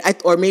 And I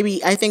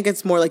think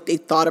it's more like they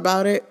thought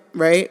about it,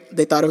 right?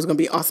 They thought it was going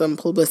to be awesome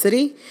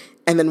publicity.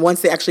 And then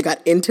once they actually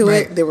got into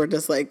it, they were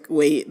just like,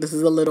 wait, this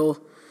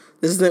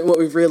isn't what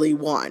we really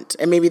want.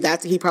 And maybe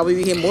he probably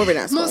became more of an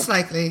asshole. Most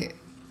likely.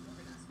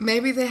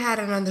 maybe they had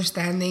an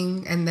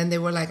understanding, and then they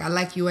were like, "I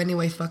like you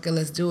anyway. Fuck it,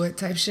 let's do it,"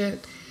 type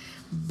shit.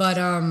 But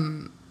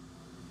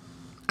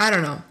I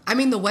don't know. I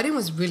mean, the wedding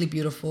was really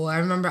beautiful. I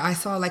remember I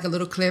saw like a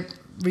little clip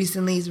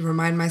recently to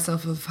remind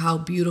myself of how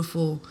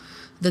beautiful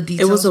the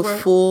details were. It was a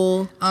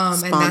full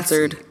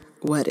sponsored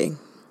wedding.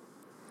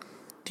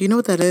 Do you know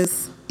what that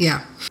is?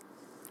 Yeah.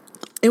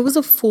 It was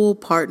a full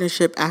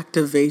partnership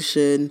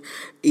activation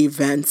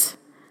event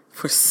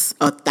for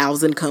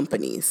 1,000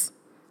 companies,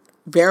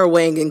 Vera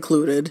Wang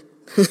included.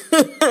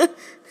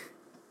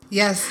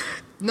 Yes.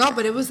 No,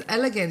 but it was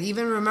elegant.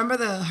 Even remember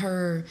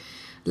her,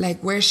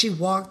 like where she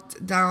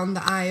walked down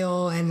the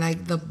aisle, and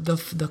like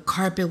the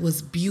carpet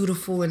was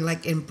beautiful and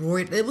like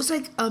embroidered. It was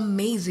like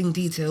amazing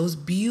detail. It was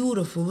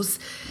beautiful.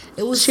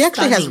 It was. She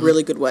actually has stunning.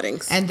 really good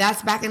weddings, and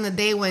that's back in the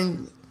day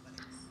when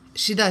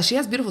she does. She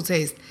has beautiful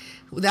taste.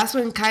 That's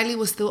when Kylie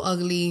was still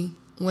ugly,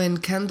 when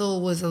Kendall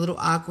was a little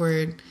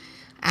awkward,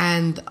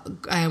 and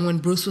when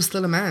Bruce was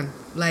still a man.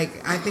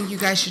 Like, I think you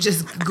guys should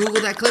just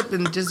Google that clip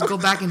and just go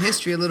back in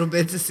history a little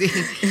bit to see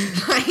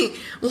like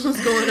what was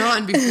going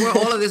on before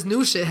all of this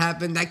new shit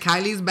happened. That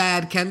Kylie's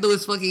bad, Kendall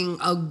is fucking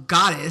a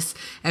goddess,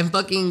 and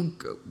fucking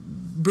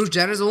Bruce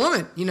Jenner's a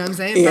woman. You know what I'm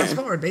saying? Yeah. Fast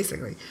forward,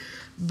 basically.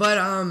 But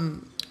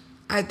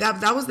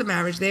that was the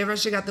marriage. They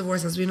eventually got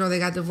divorced. As we know, they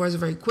got divorced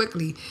very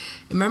quickly.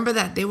 Remember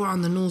that they were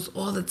on the news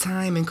all the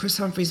time, and Chris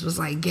Humphries was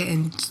like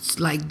getting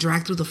like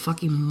dragged through the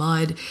fucking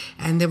mud,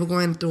 and they were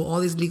going through all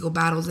these legal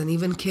battles. And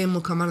even Kim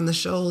would come out on the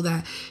show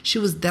that she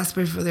was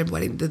desperate for their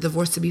wedding, the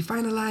divorce to be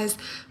finalized.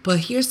 But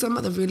here's some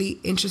of the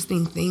really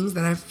interesting things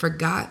that I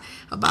forgot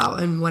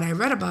about, and what I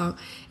read about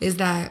is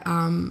that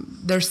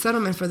their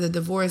settlement for the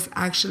divorce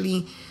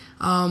actually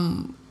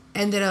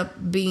ended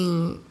up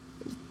being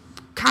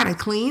kind of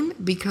clean,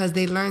 because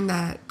they learned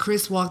that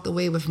Chris walked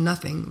away with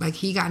nothing. Like,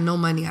 he got no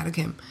money out of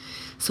Kim.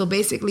 So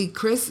basically,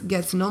 Chris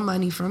gets no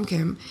money from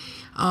Kim.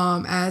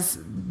 As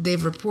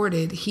they've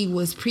reported, he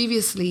was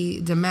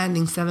previously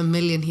demanding $7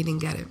 million. He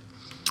didn't get it.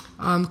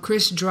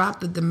 Chris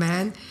dropped the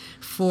demand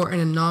for an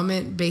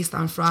annulment based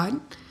on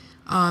fraud.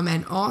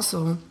 And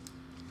also,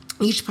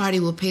 each party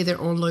will pay their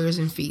own lawyers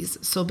and fees.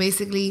 So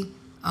basically,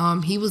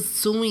 he was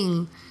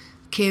suing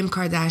Kim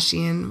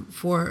Kardashian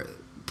for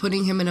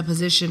putting him in a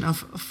position of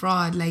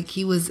fraud, like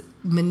he was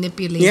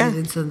manipulated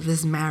into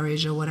this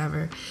marriage or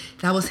whatever.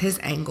 That was his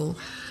angle.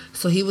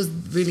 So he was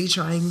really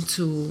trying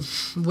to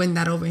win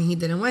that over, and he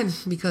didn't win,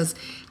 because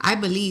I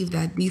believe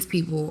that these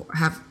people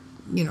have,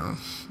 you know,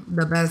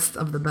 the best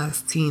of the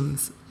best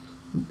teams,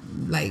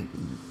 like,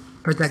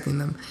 protecting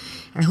them.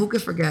 And who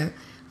could forget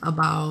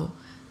about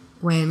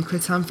when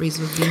Chris Humphries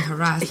was being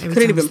harassed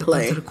every time he stepped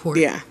onto the court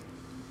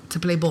to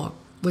play ball,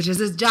 which is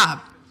his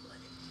job.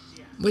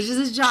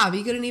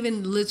 He couldn't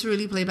even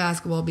literally play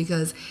basketball,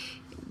 because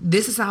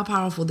this is how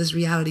powerful this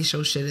reality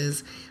show shit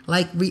is.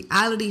 Like,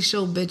 reality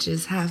show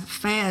bitches have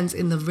fans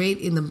in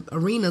the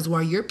arenas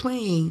while you're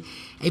playing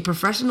a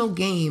professional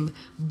game,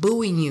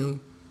 booing you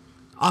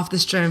off the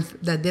strength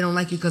that they don't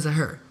like you because of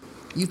her.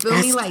 You feel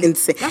me? Like,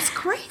 insane. That's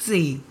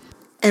crazy.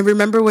 And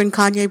remember when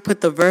Kanye put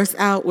the verse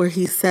out where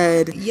he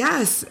said,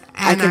 "Yes,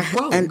 and I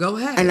quote, go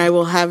ahead, and I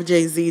will have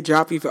Jay-Z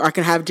drop you, or I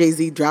can have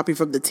Jay-Z drop you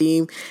from the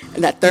team,"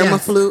 and that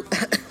Thermaflute.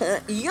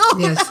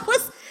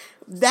 Yes.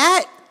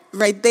 that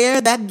right there,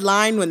 that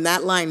line, when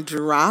that line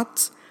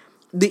dropped,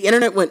 the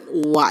internet went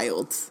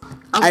wild.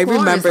 I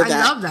remember that.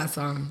 I love that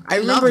song. I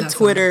remember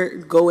Twitter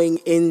going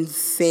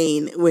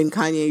insane when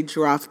Kanye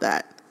dropped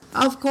that.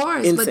 Of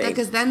course, insane. But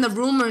because then the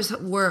rumors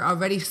were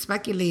already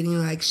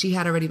speculating, like she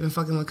had already been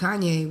fucking with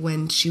Kanye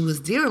when she was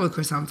dealing with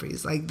Chris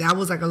Humphries. Like, that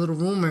was like a little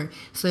rumor,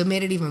 so it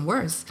made it even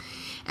worse.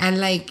 And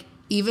like,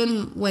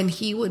 even when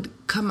he would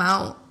come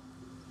out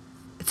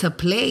to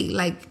play,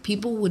 like,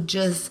 people would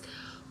just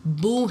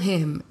boo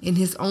him in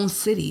his own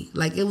city.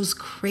 Like, it was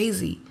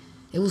crazy.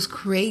 It was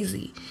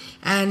crazy.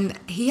 And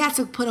he had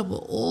to put up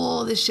with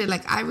all this shit.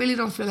 Like, I really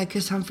don't feel like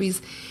Chris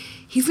Humphries,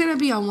 he's gonna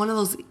be on one of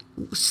those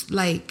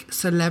like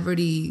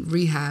celebrity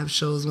rehab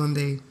shows one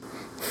day.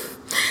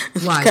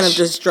 Watch. Kind of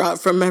just drop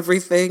from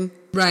everything.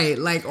 Right,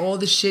 like all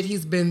the shit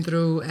he's been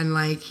through, and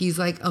like he's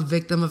like a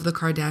victim of the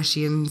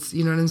Kardashians,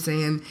 you know what I'm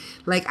saying?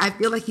 Like, I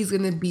feel like he's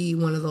gonna be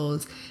one of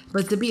those.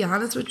 But to be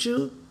honest with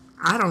you,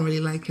 I don't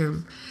really like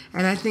him.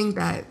 And I think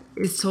that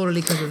it's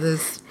totally because of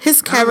this.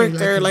 His character,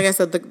 really like I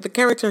said, the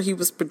character he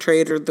was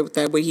portrayed, or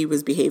that way he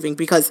was behaving,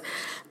 because,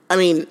 I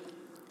mean,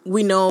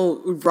 we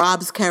know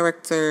Rob's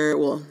character,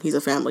 well, he's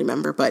a family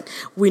member, but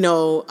we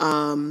know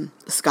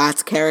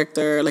Scott's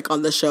character, like,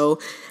 on the show.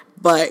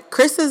 But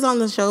Chris's on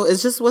the show, it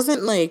just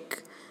wasn't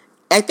like,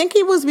 I think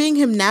he was being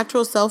him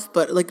natural self,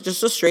 but like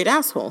just a straight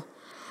asshole.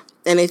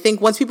 And I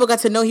think once people got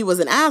to know he was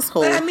an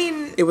asshole, but I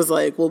mean, it was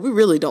like, well, we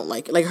really don't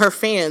like it. Like, her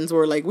fans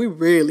were like, we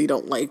really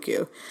don't like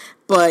you.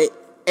 But,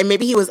 and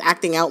maybe he was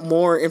acting out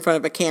more in front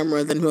of a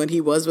camera than when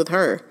he was with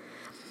her.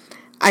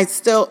 And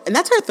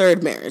that's her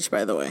third marriage,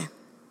 by the way.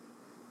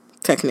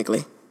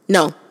 Technically.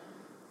 No.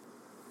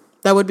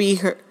 That would be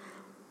her.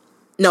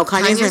 No,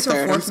 Kanye's her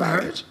third. I'm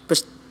sorry. Marriage?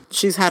 But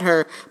she's had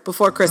her,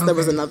 before Chris, there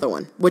was another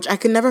one, which I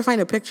could never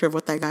find a picture of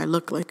what that guy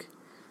looked like.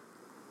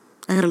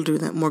 I gotta do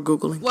that. More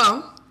Googling.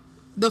 Well,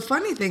 the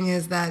funny thing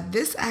is that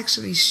this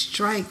actually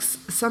strikes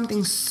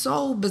something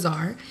so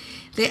bizarre.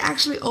 They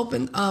actually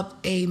opened up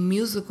a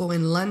musical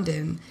in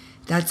London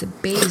that's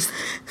based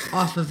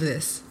off of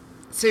this.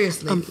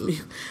 Seriously.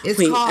 It's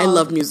Wait, called, I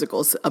love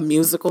musicals. A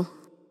musical?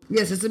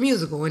 yes, it's a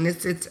musical, and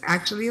it's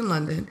actually in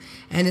London,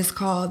 and it's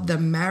called The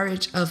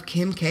Marriage of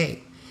Kim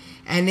K.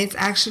 And it's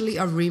actually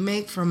a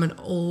remake from an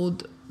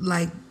old,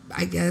 like,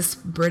 I guess,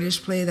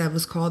 British play that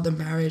was called The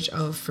Marriage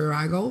of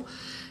Farago.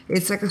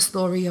 It's like a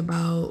story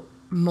about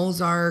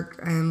Mozart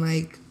and,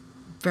 like,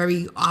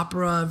 very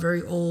opera,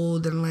 very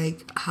old, and,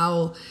 like,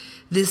 how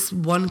this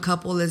one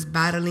couple is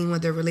battling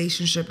with their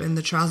relationship and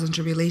the trials and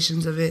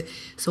tribulations of it.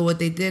 So what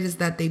they did is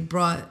that they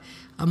brought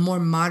a more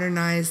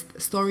modernized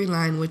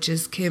storyline, which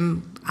is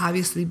Kim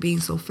obviously being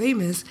so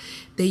famous.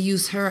 They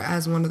use her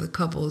as one of the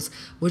couples,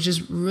 which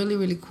is really,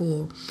 really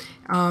cool.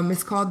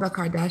 It's called the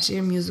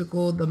Kardashian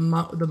musical, the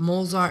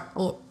Mozart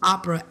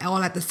opera,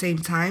 all at the same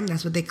time.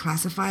 That's what they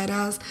classify it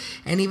as.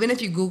 And even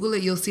if you Google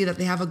it, you'll see that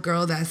they have a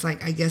girl that's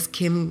like, I guess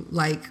Kim,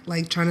 like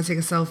trying to take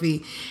a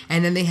selfie,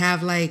 and then they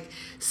have like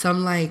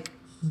some like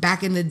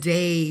back in the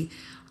day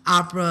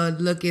opera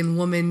looking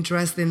woman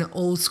dressed in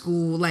old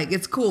school. Like,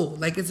 it's cool.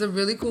 Like, it's a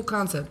really cool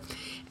concept.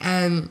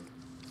 And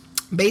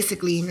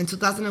basically in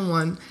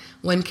 2001,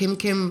 when Kim,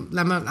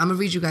 I'm gonna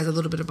read you guys a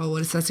little bit about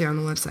what it says here on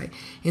the website.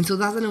 In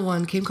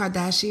 2001, Kim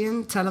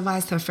Kardashian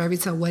televised her fairy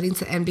tale wedding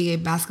to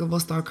NBA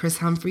basketball star Chris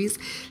Humphries.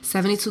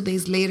 72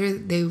 days later,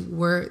 they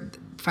were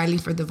filing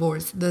for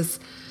divorce. This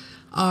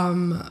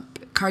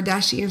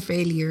Kardashian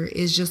failure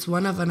is just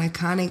one of an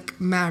iconic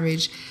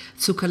marriage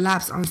to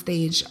collapse on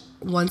stage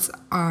once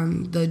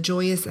the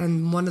joyous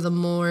and one of the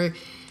more,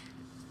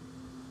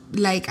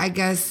 like, I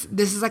guess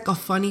this is like a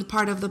funny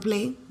part of the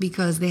play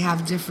because they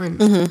have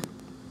different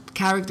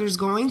characters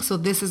going. So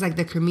this is like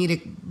the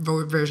comedic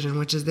version,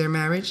 which is their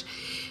marriage.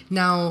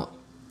 Now,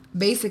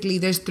 basically,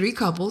 there's 3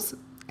 couples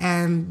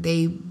and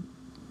they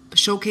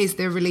showcase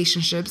their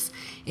relationships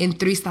in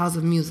 3 styles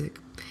of music.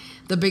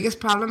 The biggest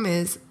problem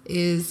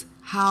is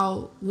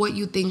how what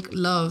you think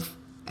love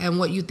and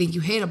what you think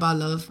you hate about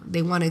love,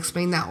 they want to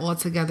explain that all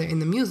together in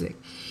the music.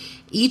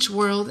 Each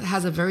world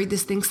has a very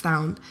distinct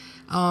sound.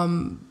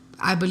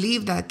 I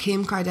believe that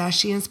Kim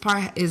Kardashian's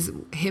part is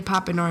hip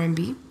hop and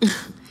R&B,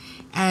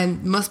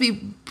 and must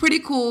be pretty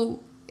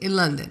cool in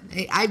London.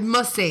 I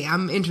must say,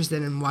 I'm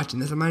interested in watching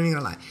this. I'm not even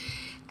gonna lie.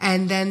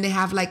 And then they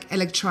have like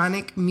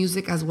electronic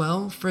music as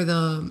well for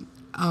the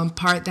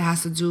part that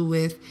has to do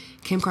with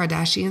Kim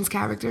Kardashian's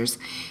characters.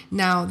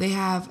 Now they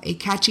have a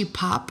catchy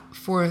pop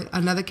for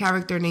another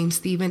character named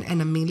Steven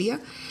and Amelia.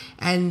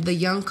 And the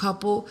young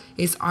couple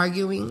is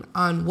arguing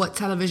on what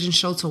television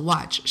show to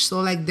watch.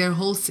 So like their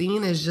whole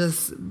scene is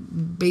just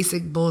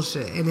basic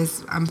bullshit.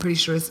 And I'm pretty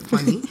sure it's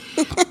funny.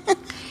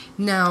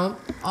 Now,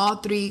 all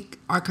 3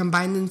 are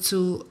combined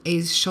into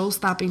a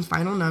show-stopping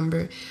final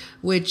number,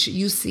 which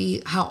you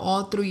see how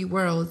all 3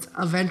 worlds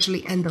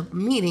eventually end up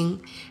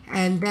meeting,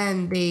 and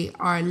then they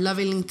are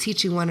lovingly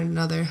teaching one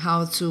another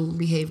how to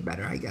behave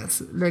better, I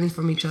guess, learning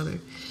from each other.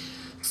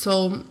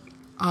 So,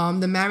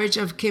 the marriage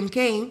of Kim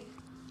K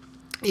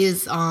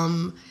is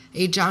a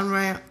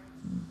genre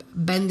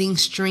bending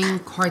string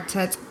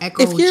quartet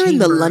echo If you're in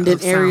the chamber London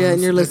of area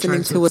and sounds. you're They're listening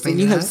trying to us and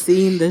you explain have that.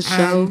 seen this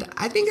show, And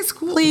I think it's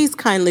cool. please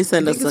kindly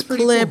send us a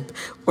clip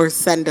or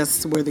send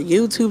us where the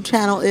YouTube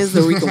channel is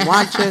so we can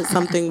watch it.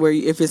 Something where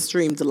if it's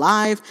streamed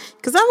live,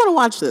 because I want to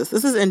watch this.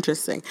 This is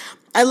interesting.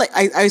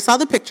 I saw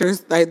the pictures.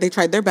 They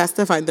tried their best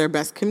to find their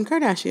best Kim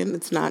Kardashian.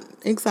 It's not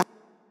exact.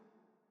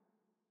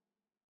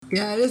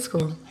 Yeah, it is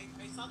cool.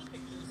 I saw the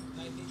pictures.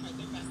 They tried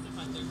their best to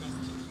find their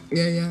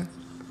best. Yeah.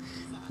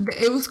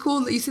 It was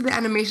cool. You see the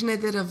animation they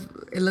did of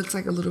it looks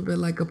like a little bit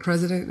like a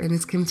president and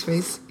it's Kim's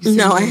face.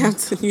 No, I have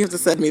to. You have to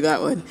send me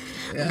that one.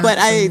 Yeah. But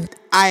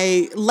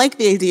I like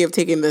the idea of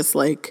taking this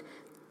like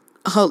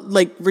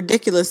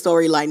ridiculous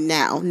storyline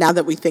now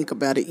that we think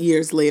about it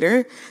years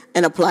later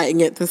and applying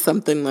it to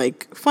something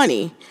like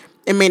funny.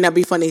 It may not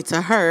be funny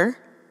to her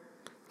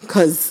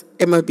because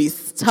it might be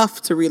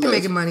tough to relive. They're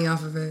making money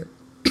off of it.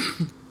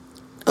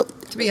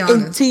 To be And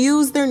honest. to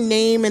use their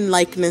name and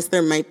likeness,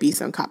 there might be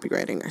some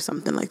copywriting or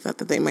something like that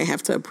they might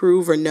have to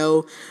approve or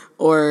know,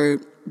 or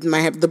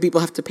the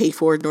people have to pay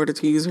for it in order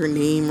to use her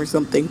name or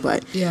something.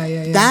 But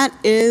Yeah. that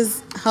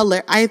is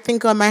hilarious. I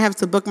think I might have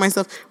to book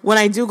myself when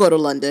I do go to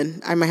London.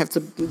 I might have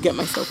to get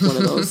myself one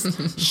of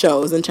those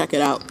shows and check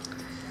it out.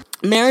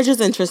 Marriage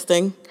is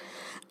interesting.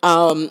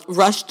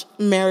 Rushed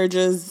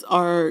marriages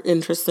are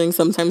interesting.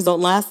 Sometimes don't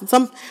last.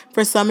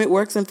 For some it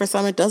works and for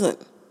some it doesn't.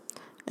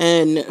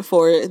 And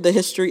for the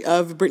history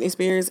of Britney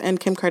Spears and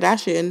Kim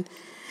Kardashian,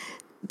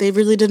 they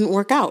really didn't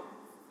work out.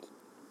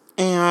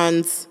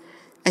 And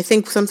I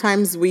think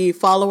sometimes we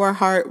follow our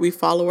heart, we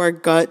follow our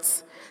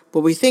guts,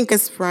 what we think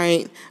is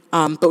right,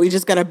 but we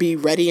just got to be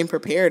ready and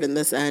prepared in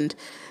this end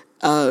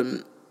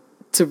to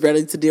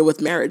deal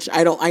with marriage.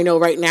 I know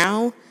right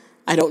now,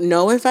 I don't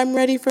know if I'm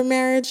ready for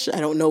marriage.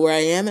 I don't know where I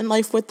am in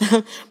life with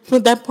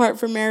that part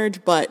for marriage,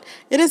 but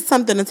it is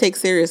something to take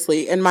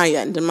seriously in my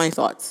end, in my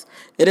thoughts.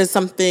 It is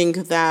something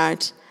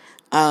that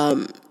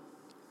I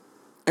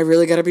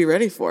really got to be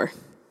ready for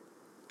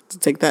to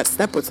take that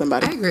step with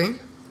somebody.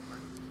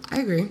 I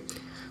agree.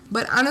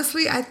 But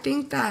honestly, I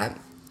think that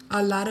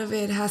a lot of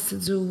it has to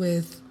do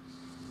with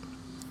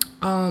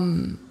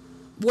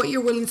what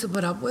you're willing to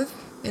put up with,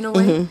 in a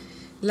way. Mm-hmm.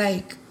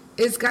 Like,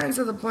 it's gotten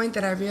to the point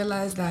that I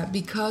realized that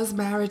because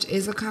marriage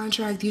is a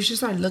contract, you should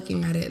start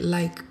looking at it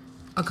like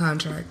a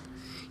contract.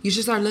 You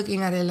should start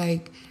looking at it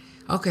like,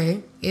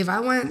 okay, if I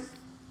went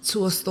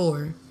to a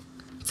store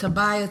to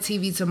buy a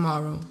TV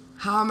tomorrow,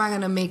 how am I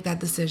going to make that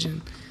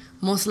decision?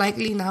 Most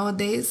likely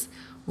nowadays,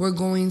 we're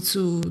going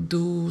to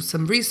do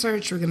some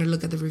research. We're going to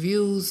look at the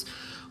reviews.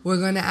 We're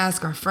going to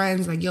ask our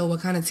friends, like, yo, what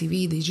kind of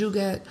TV did you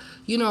get?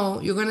 You know,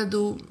 you're going to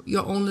do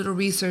your own little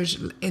research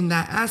in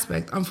that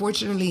aspect.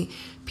 Unfortunately,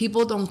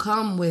 people don't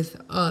come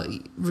with a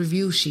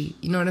review sheet.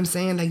 You know what I'm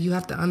saying? Like, you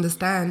have to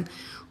understand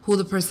who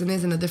the person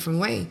is in a different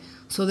way.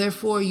 So,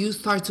 therefore, you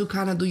start to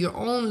kind of do your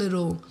own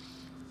little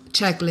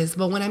checklist.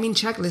 But when I mean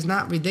checklist,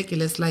 not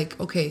ridiculous. Like,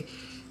 okay,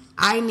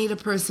 I need a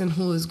person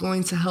who is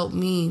going to help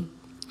me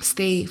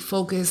stay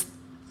focused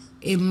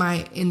in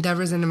my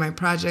endeavors and in my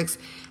projects,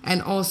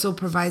 and also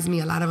provides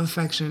me a lot of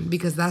affection,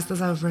 because that's the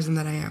type of person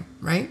that I am,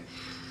 right?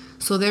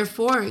 So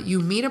therefore, you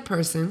meet a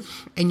person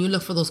and you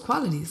look for those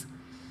qualities.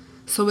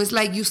 So it's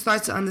like you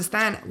start to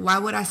understand, why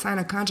would I sign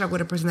a contract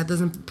with a person that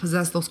doesn't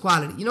possess those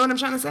qualities? You know what I'm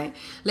trying to say?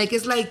 Like,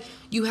 it's like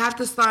you have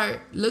to start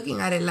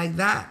looking at it like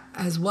that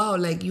as well.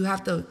 Like, you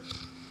have to,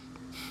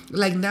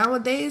 like,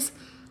 nowadays,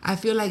 I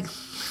feel like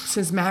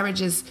since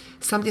marriage is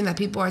something that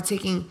people are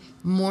taking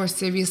more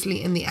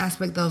seriously in the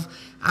aspect of,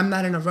 I'm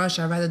not in a rush,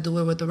 I'd rather do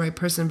it with the right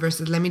person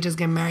versus let me just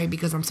get married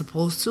because I'm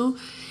supposed to.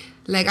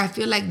 Like, I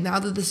feel like now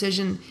the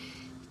decision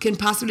can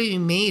possibly be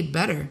made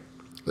better.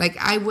 Like,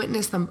 I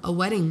witnessed a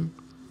wedding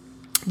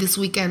this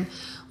weekend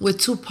with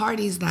two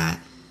parties that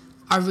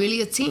are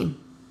really a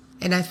team.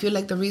 And I feel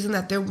like the reason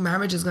that their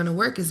marriage is going to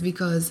work is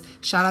because,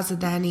 shout out to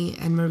Danny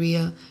and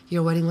Maria,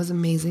 your wedding was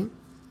amazing.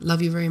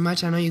 Love you very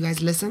much. I know you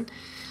guys listen.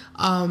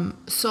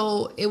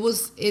 So it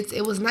was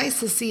nice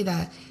to see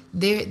that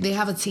they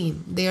have a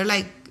team. They're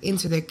like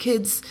into their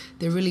kids.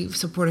 They're really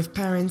supportive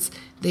parents.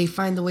 They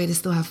find a way to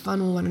still have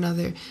fun with one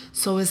another.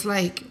 So it's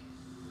like,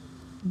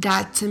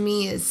 that to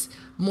me is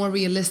more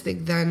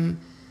realistic than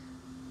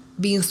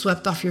being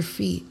swept off your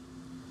feet.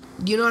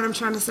 You know what I'm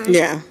trying to say?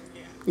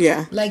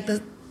 Yeah.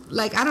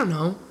 Like I don't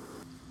know.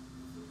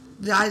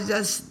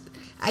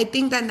 I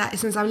think that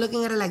since I'm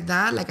looking at it like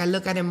that, like I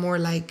look at it more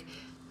like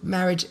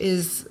marriage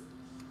is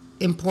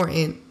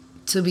important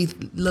to be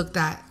looked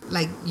at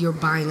like you're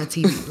buying a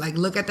TV. Like,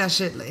 look at that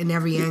shit in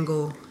every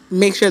angle.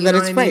 Make sure that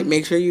it's right.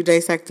 Make sure you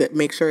dissect it.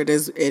 Make sure it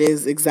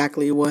is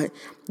exactly what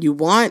you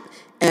want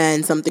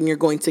and something you're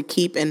going to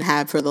keep and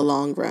have for the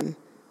long run.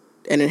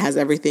 And it has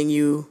everything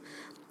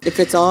it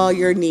fits all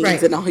your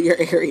needs in all your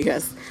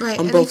areas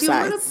on both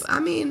sides.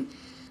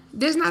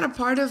 There's not a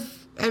part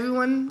of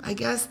everyone, I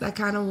guess, that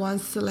kind of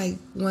wants to like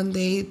one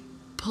day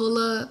pull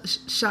a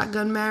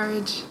shotgun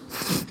marriage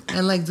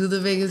and like do the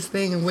Vegas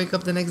thing and wake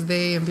up the next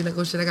day and be like,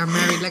 oh shit, I got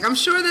married. Like, I'm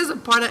sure there's a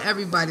part of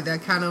everybody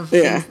that kind of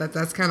thinks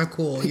that's kind of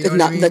cool. You know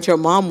what I mean? That your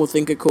mom will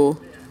think it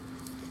cool.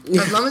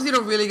 As long as you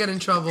don't really get in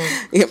trouble.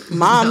 Yeah,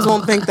 moms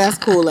won't think that's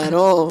cool at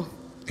all.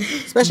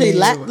 Especially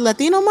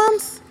Latino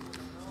moms.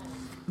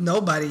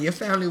 Nobody. Your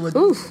family would.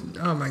 Oof.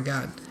 Oh my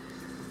God.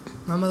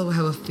 My mother would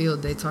have a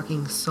field day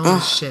talking so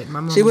much shit. My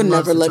mom, she would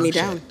never let me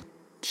down.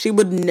 She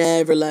would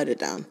never let it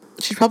down.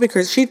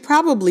 She'd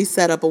probably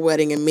set up a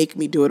wedding and make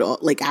me do it all,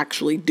 like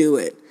actually do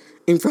it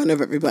in front of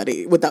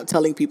everybody without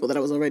telling people that I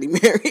was already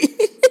married.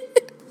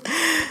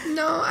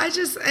 No,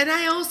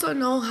 I also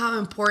know how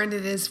important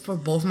it is for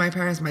both my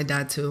parents, my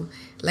dad too.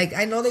 Like,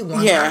 I know they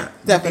want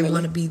that, definitely. They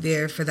want to be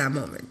there for that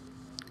moment.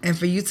 And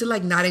for you to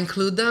like not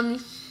include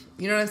them,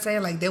 you know what I'm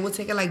saying? Like, they would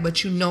take it like,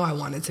 but I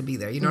wanted to be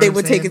there. You know what I'm saying? They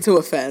would take it to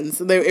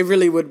offense. It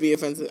really would be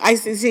offensive. I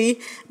see.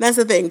 That's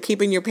the thing.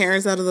 Keeping your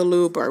parents out of the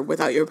loop or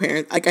without your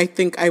parents. Like, I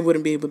think I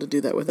wouldn't be able to do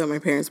that without my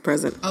parents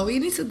present. Oh, we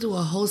need to do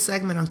a whole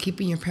segment on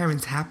keeping your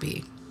parents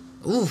happy.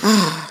 Oof.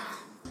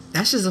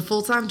 That's just a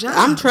full-time job.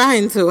 I'm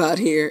trying to out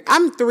here.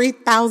 I'm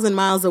 3,000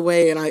 miles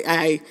away,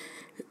 and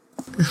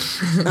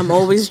I'm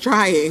always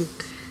trying.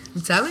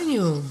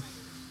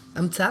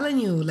 I'm telling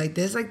you, like,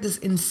 there's like this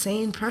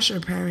insane pressure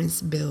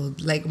parents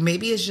build. Like,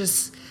 maybe it's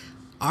just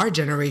our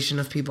generation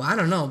of people. I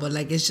don't know, but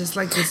like, it's just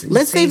like this insane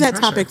Let's save that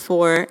pressure. topic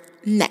for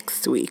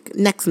next week,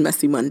 next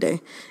Messy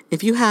Monday.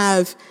 If you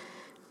have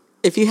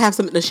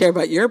something to share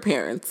about your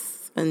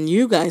parents and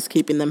you guys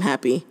keeping them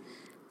happy,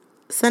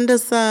 send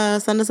us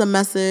a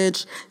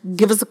message,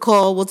 give us a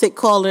call. We'll take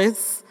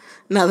callers.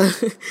 Now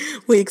that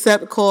we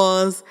accept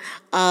calls,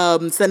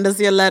 send us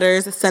your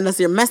letters, send us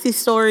your messy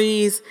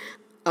stories.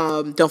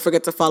 Don't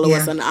forget to follow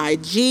us on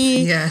IG.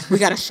 Yeah. We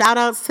got a shout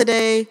outs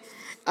today.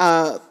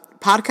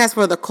 Podcast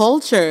for the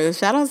Culture.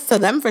 Shout outs to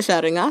them for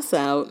shouting us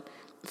out.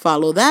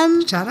 Follow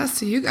them. Shout outs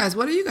to you guys.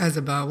 What are you guys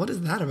about? What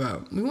is that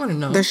about? We want to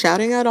know. They're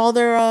shouting out all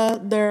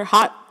their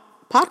hot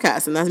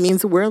podcasts, and that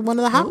means we're one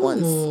of the hot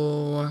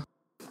ones.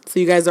 So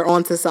you guys are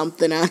on to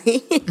something out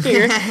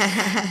here.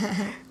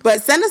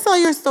 But send us all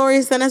your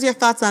stories. Send us your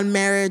thoughts on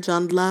marriage,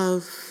 on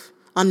love,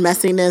 on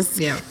messiness.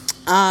 Yeah.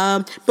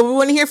 But we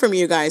want to hear from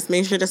you guys.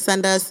 Make sure to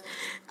send us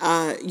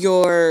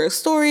your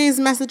stories,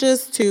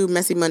 messages to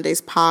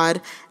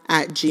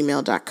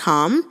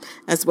messymondayspod@gmail.com,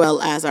 as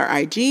well as our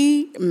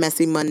IG,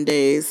 Messy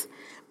Mondays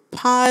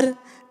Pod,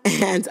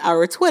 and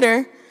our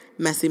Twitter,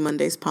 Messy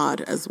Mondays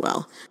Pod as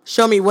well.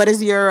 Show me, what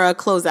is your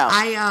closeout?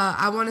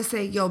 I want to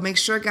say, make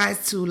sure,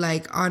 guys, to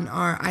on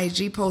our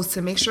IG post,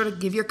 to make sure to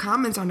give your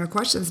comments on our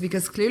questions,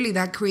 because clearly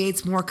that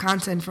creates more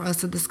content for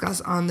us to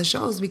discuss on the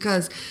shows.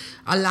 Because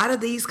a lot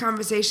of these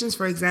conversations,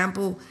 for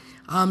example,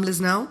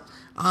 Liznell,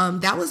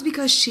 that was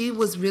because she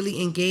was really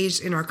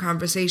engaged in our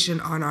conversation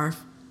on our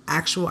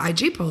actual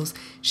IG post.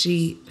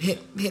 She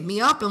hit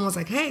me up and was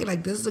like, hey,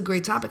 this is a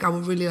great topic. I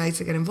would really like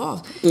to get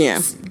involved.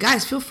 Yeah.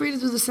 Guys, feel free to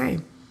do the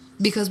same,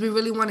 because we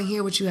really want to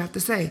hear what you have to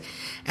say.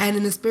 And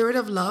in the spirit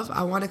of love,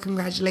 I want to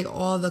congratulate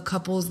all the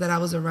couples that I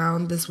was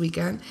around this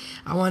weekend.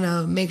 I want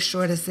to make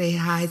sure to say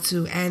hi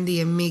to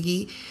Andy and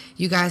Miggy.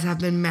 You guys have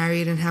been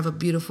married and have a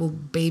beautiful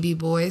baby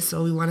boy,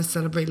 so we want to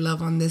celebrate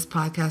love on this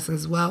podcast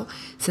as well.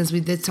 Since we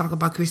did talk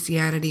about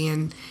Christianity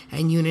and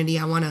unity,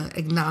 I want to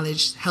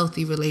acknowledge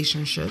healthy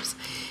relationships.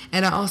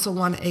 And I also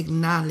want to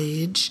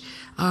acknowledge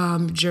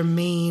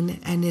Jermaine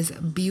and his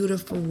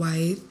beautiful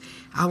wife.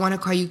 I want to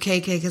call you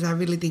KK because I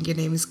really think your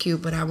name is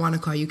cute, but I want to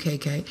call you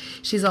KK.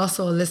 She's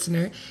also a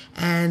listener.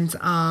 And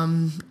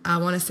I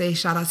want to say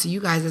shout out to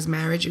you guys as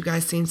marriage. You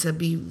guys seem to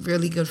be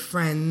really good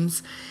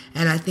friends.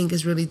 And I think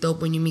it's really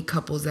dope when you meet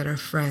couples that are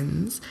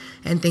friends.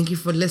 And thank you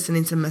for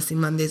listening to Messy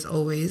Mondays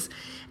always.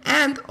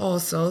 And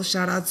also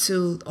shout out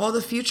to all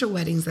the future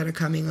weddings that are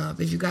coming up.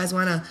 If you guys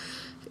want to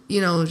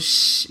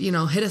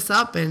hit us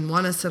up and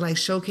want us to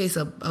showcase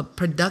a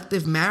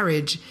productive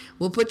marriage,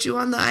 we'll put you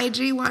on the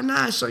IG. Why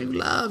not? Show you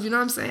love. You know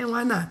what I'm saying?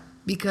 Why not?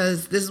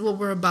 Because this is what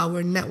we're about.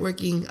 We're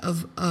networking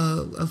of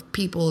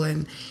people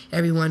and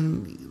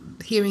everyone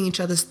hearing each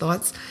other's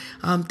thoughts.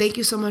 Thank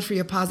you so much for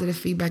your positive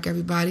feedback,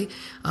 everybody.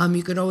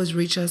 You can always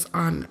reach us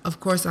on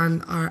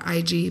our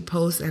IG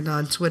posts and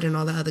on Twitter and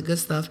all that other good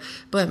stuff.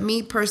 But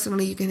me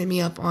personally, you can hit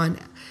me up on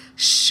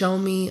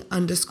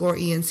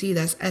ShowMe_ENC.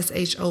 That's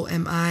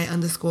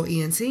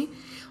SHOMI_ENC.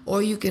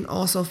 Or you can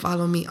also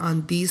follow me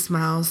on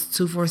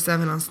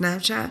DSmiles247 on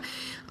Snapchat.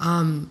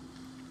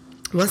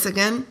 Once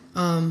again,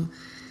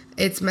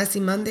 it's Messy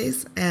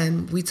Mondays,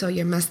 and we tell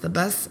your mess the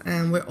best,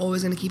 and we're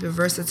always going to keep it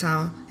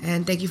versatile.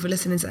 And thank you for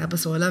listening to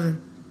episode 11.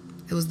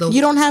 It was dope.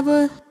 You don't have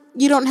a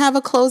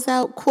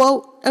closeout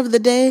quote of the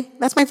day?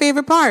 That's my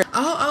favorite part.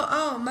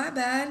 Oh, my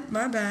bad.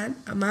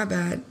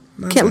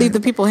 Can't leave the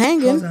people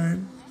hanging. Hold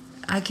on.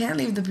 I can't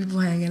leave the people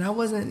hanging. I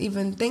wasn't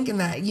even thinking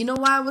that. You know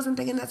why I wasn't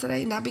thinking that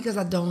today? Not because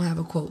I don't have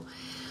a quote,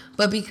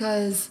 but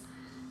because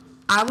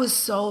I was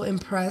so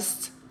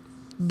impressed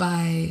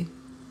by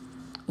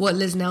what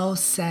Liznell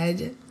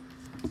said,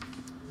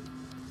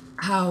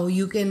 how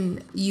you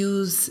can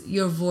use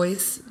your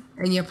voice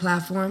and your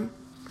platform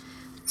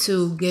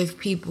to give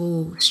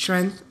people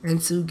strength and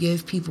to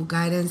give people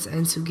guidance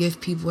and to give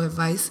people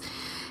advice.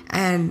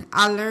 And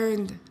I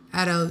learned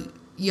at a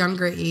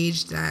younger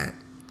age that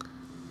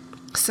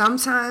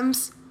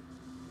sometimes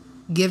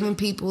giving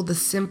people the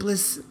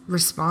simplest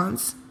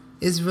response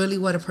is really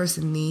what a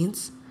person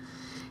needs.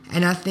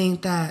 And I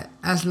think that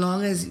as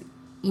long as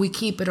we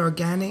keep it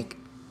organic,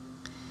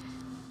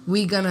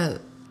 we're gonna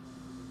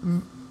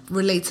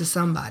relate to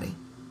somebody.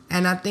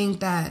 And I think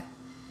that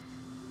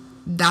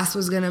that's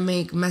what's gonna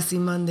make Messy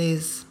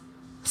Mondays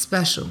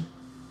special.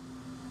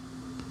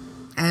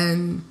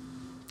 And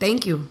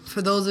thank you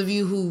for those of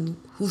you who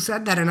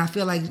said that. And I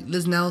feel like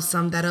Liznell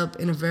summed that up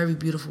in a very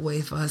beautiful way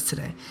for us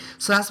today.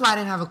 So that's why I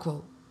didn't have a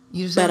quote.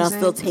 But I'll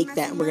still take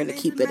that. We're gonna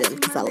keep it in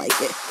because I like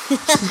it.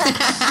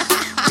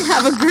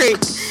 Have a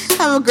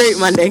great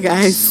Monday,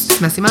 guys.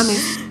 Messy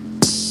Mondays.